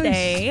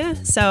Sunday.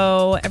 Nice.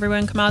 So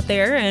everyone come out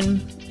there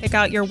and pick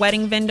out your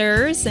wedding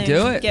vendors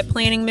and get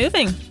planning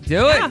moving.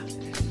 Do it.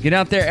 Get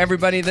out there,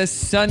 everybody, this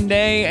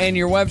Sunday. And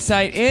your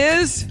website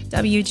is?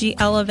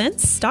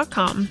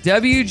 WGLevents.com.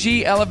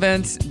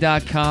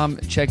 WGLevents.com.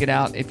 Check it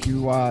out if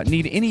you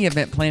need any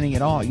event planning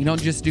at all. You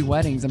don't just do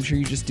weddings. I'm sure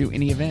you just do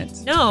any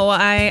events. No,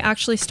 I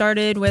actually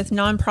started with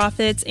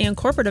nonprofits and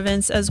corporate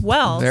events as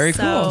well. Very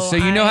cool. So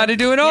you know how to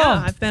do it all.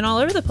 Yeah, I've been all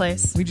over the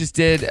place. We just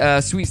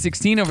did Sweet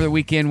 16 over the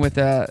weekend with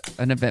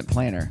an event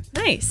planner.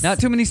 Nice. Not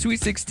too many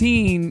Sweet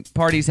 16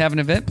 parties have an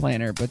event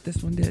planner, but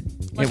this one did.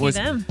 Lucky it was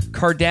them.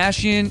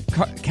 Kardashian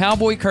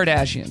Cowboy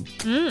Kardashian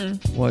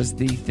was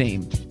the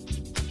theme.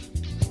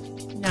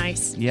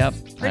 Nice. Yep.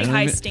 Pretty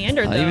high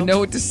standard, though. I don't even know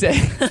what to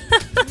say. Well,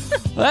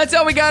 that's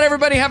all we got,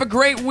 everybody. Have a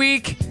great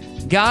week.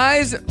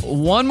 Guys,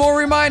 one more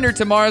reminder.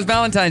 Tomorrow's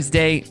Valentine's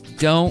Day.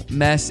 Don't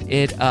mess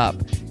it up.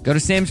 Go to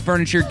Sam's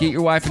Furniture. Get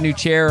your wife a new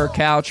chair or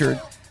couch or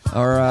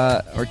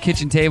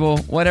kitchen table,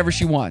 whatever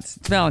she wants.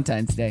 It's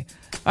Valentine's Day.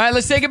 All right,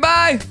 let's say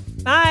goodbye.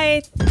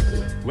 Bye.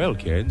 Well,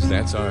 kids,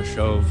 that's our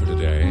show for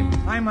today.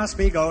 I must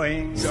be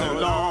going. So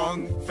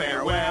long,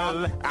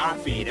 farewell,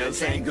 auf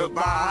Wiedersehen,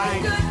 goodbye.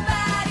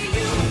 Goodbye to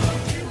you.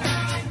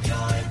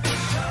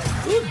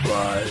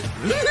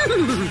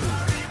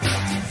 Goodbye.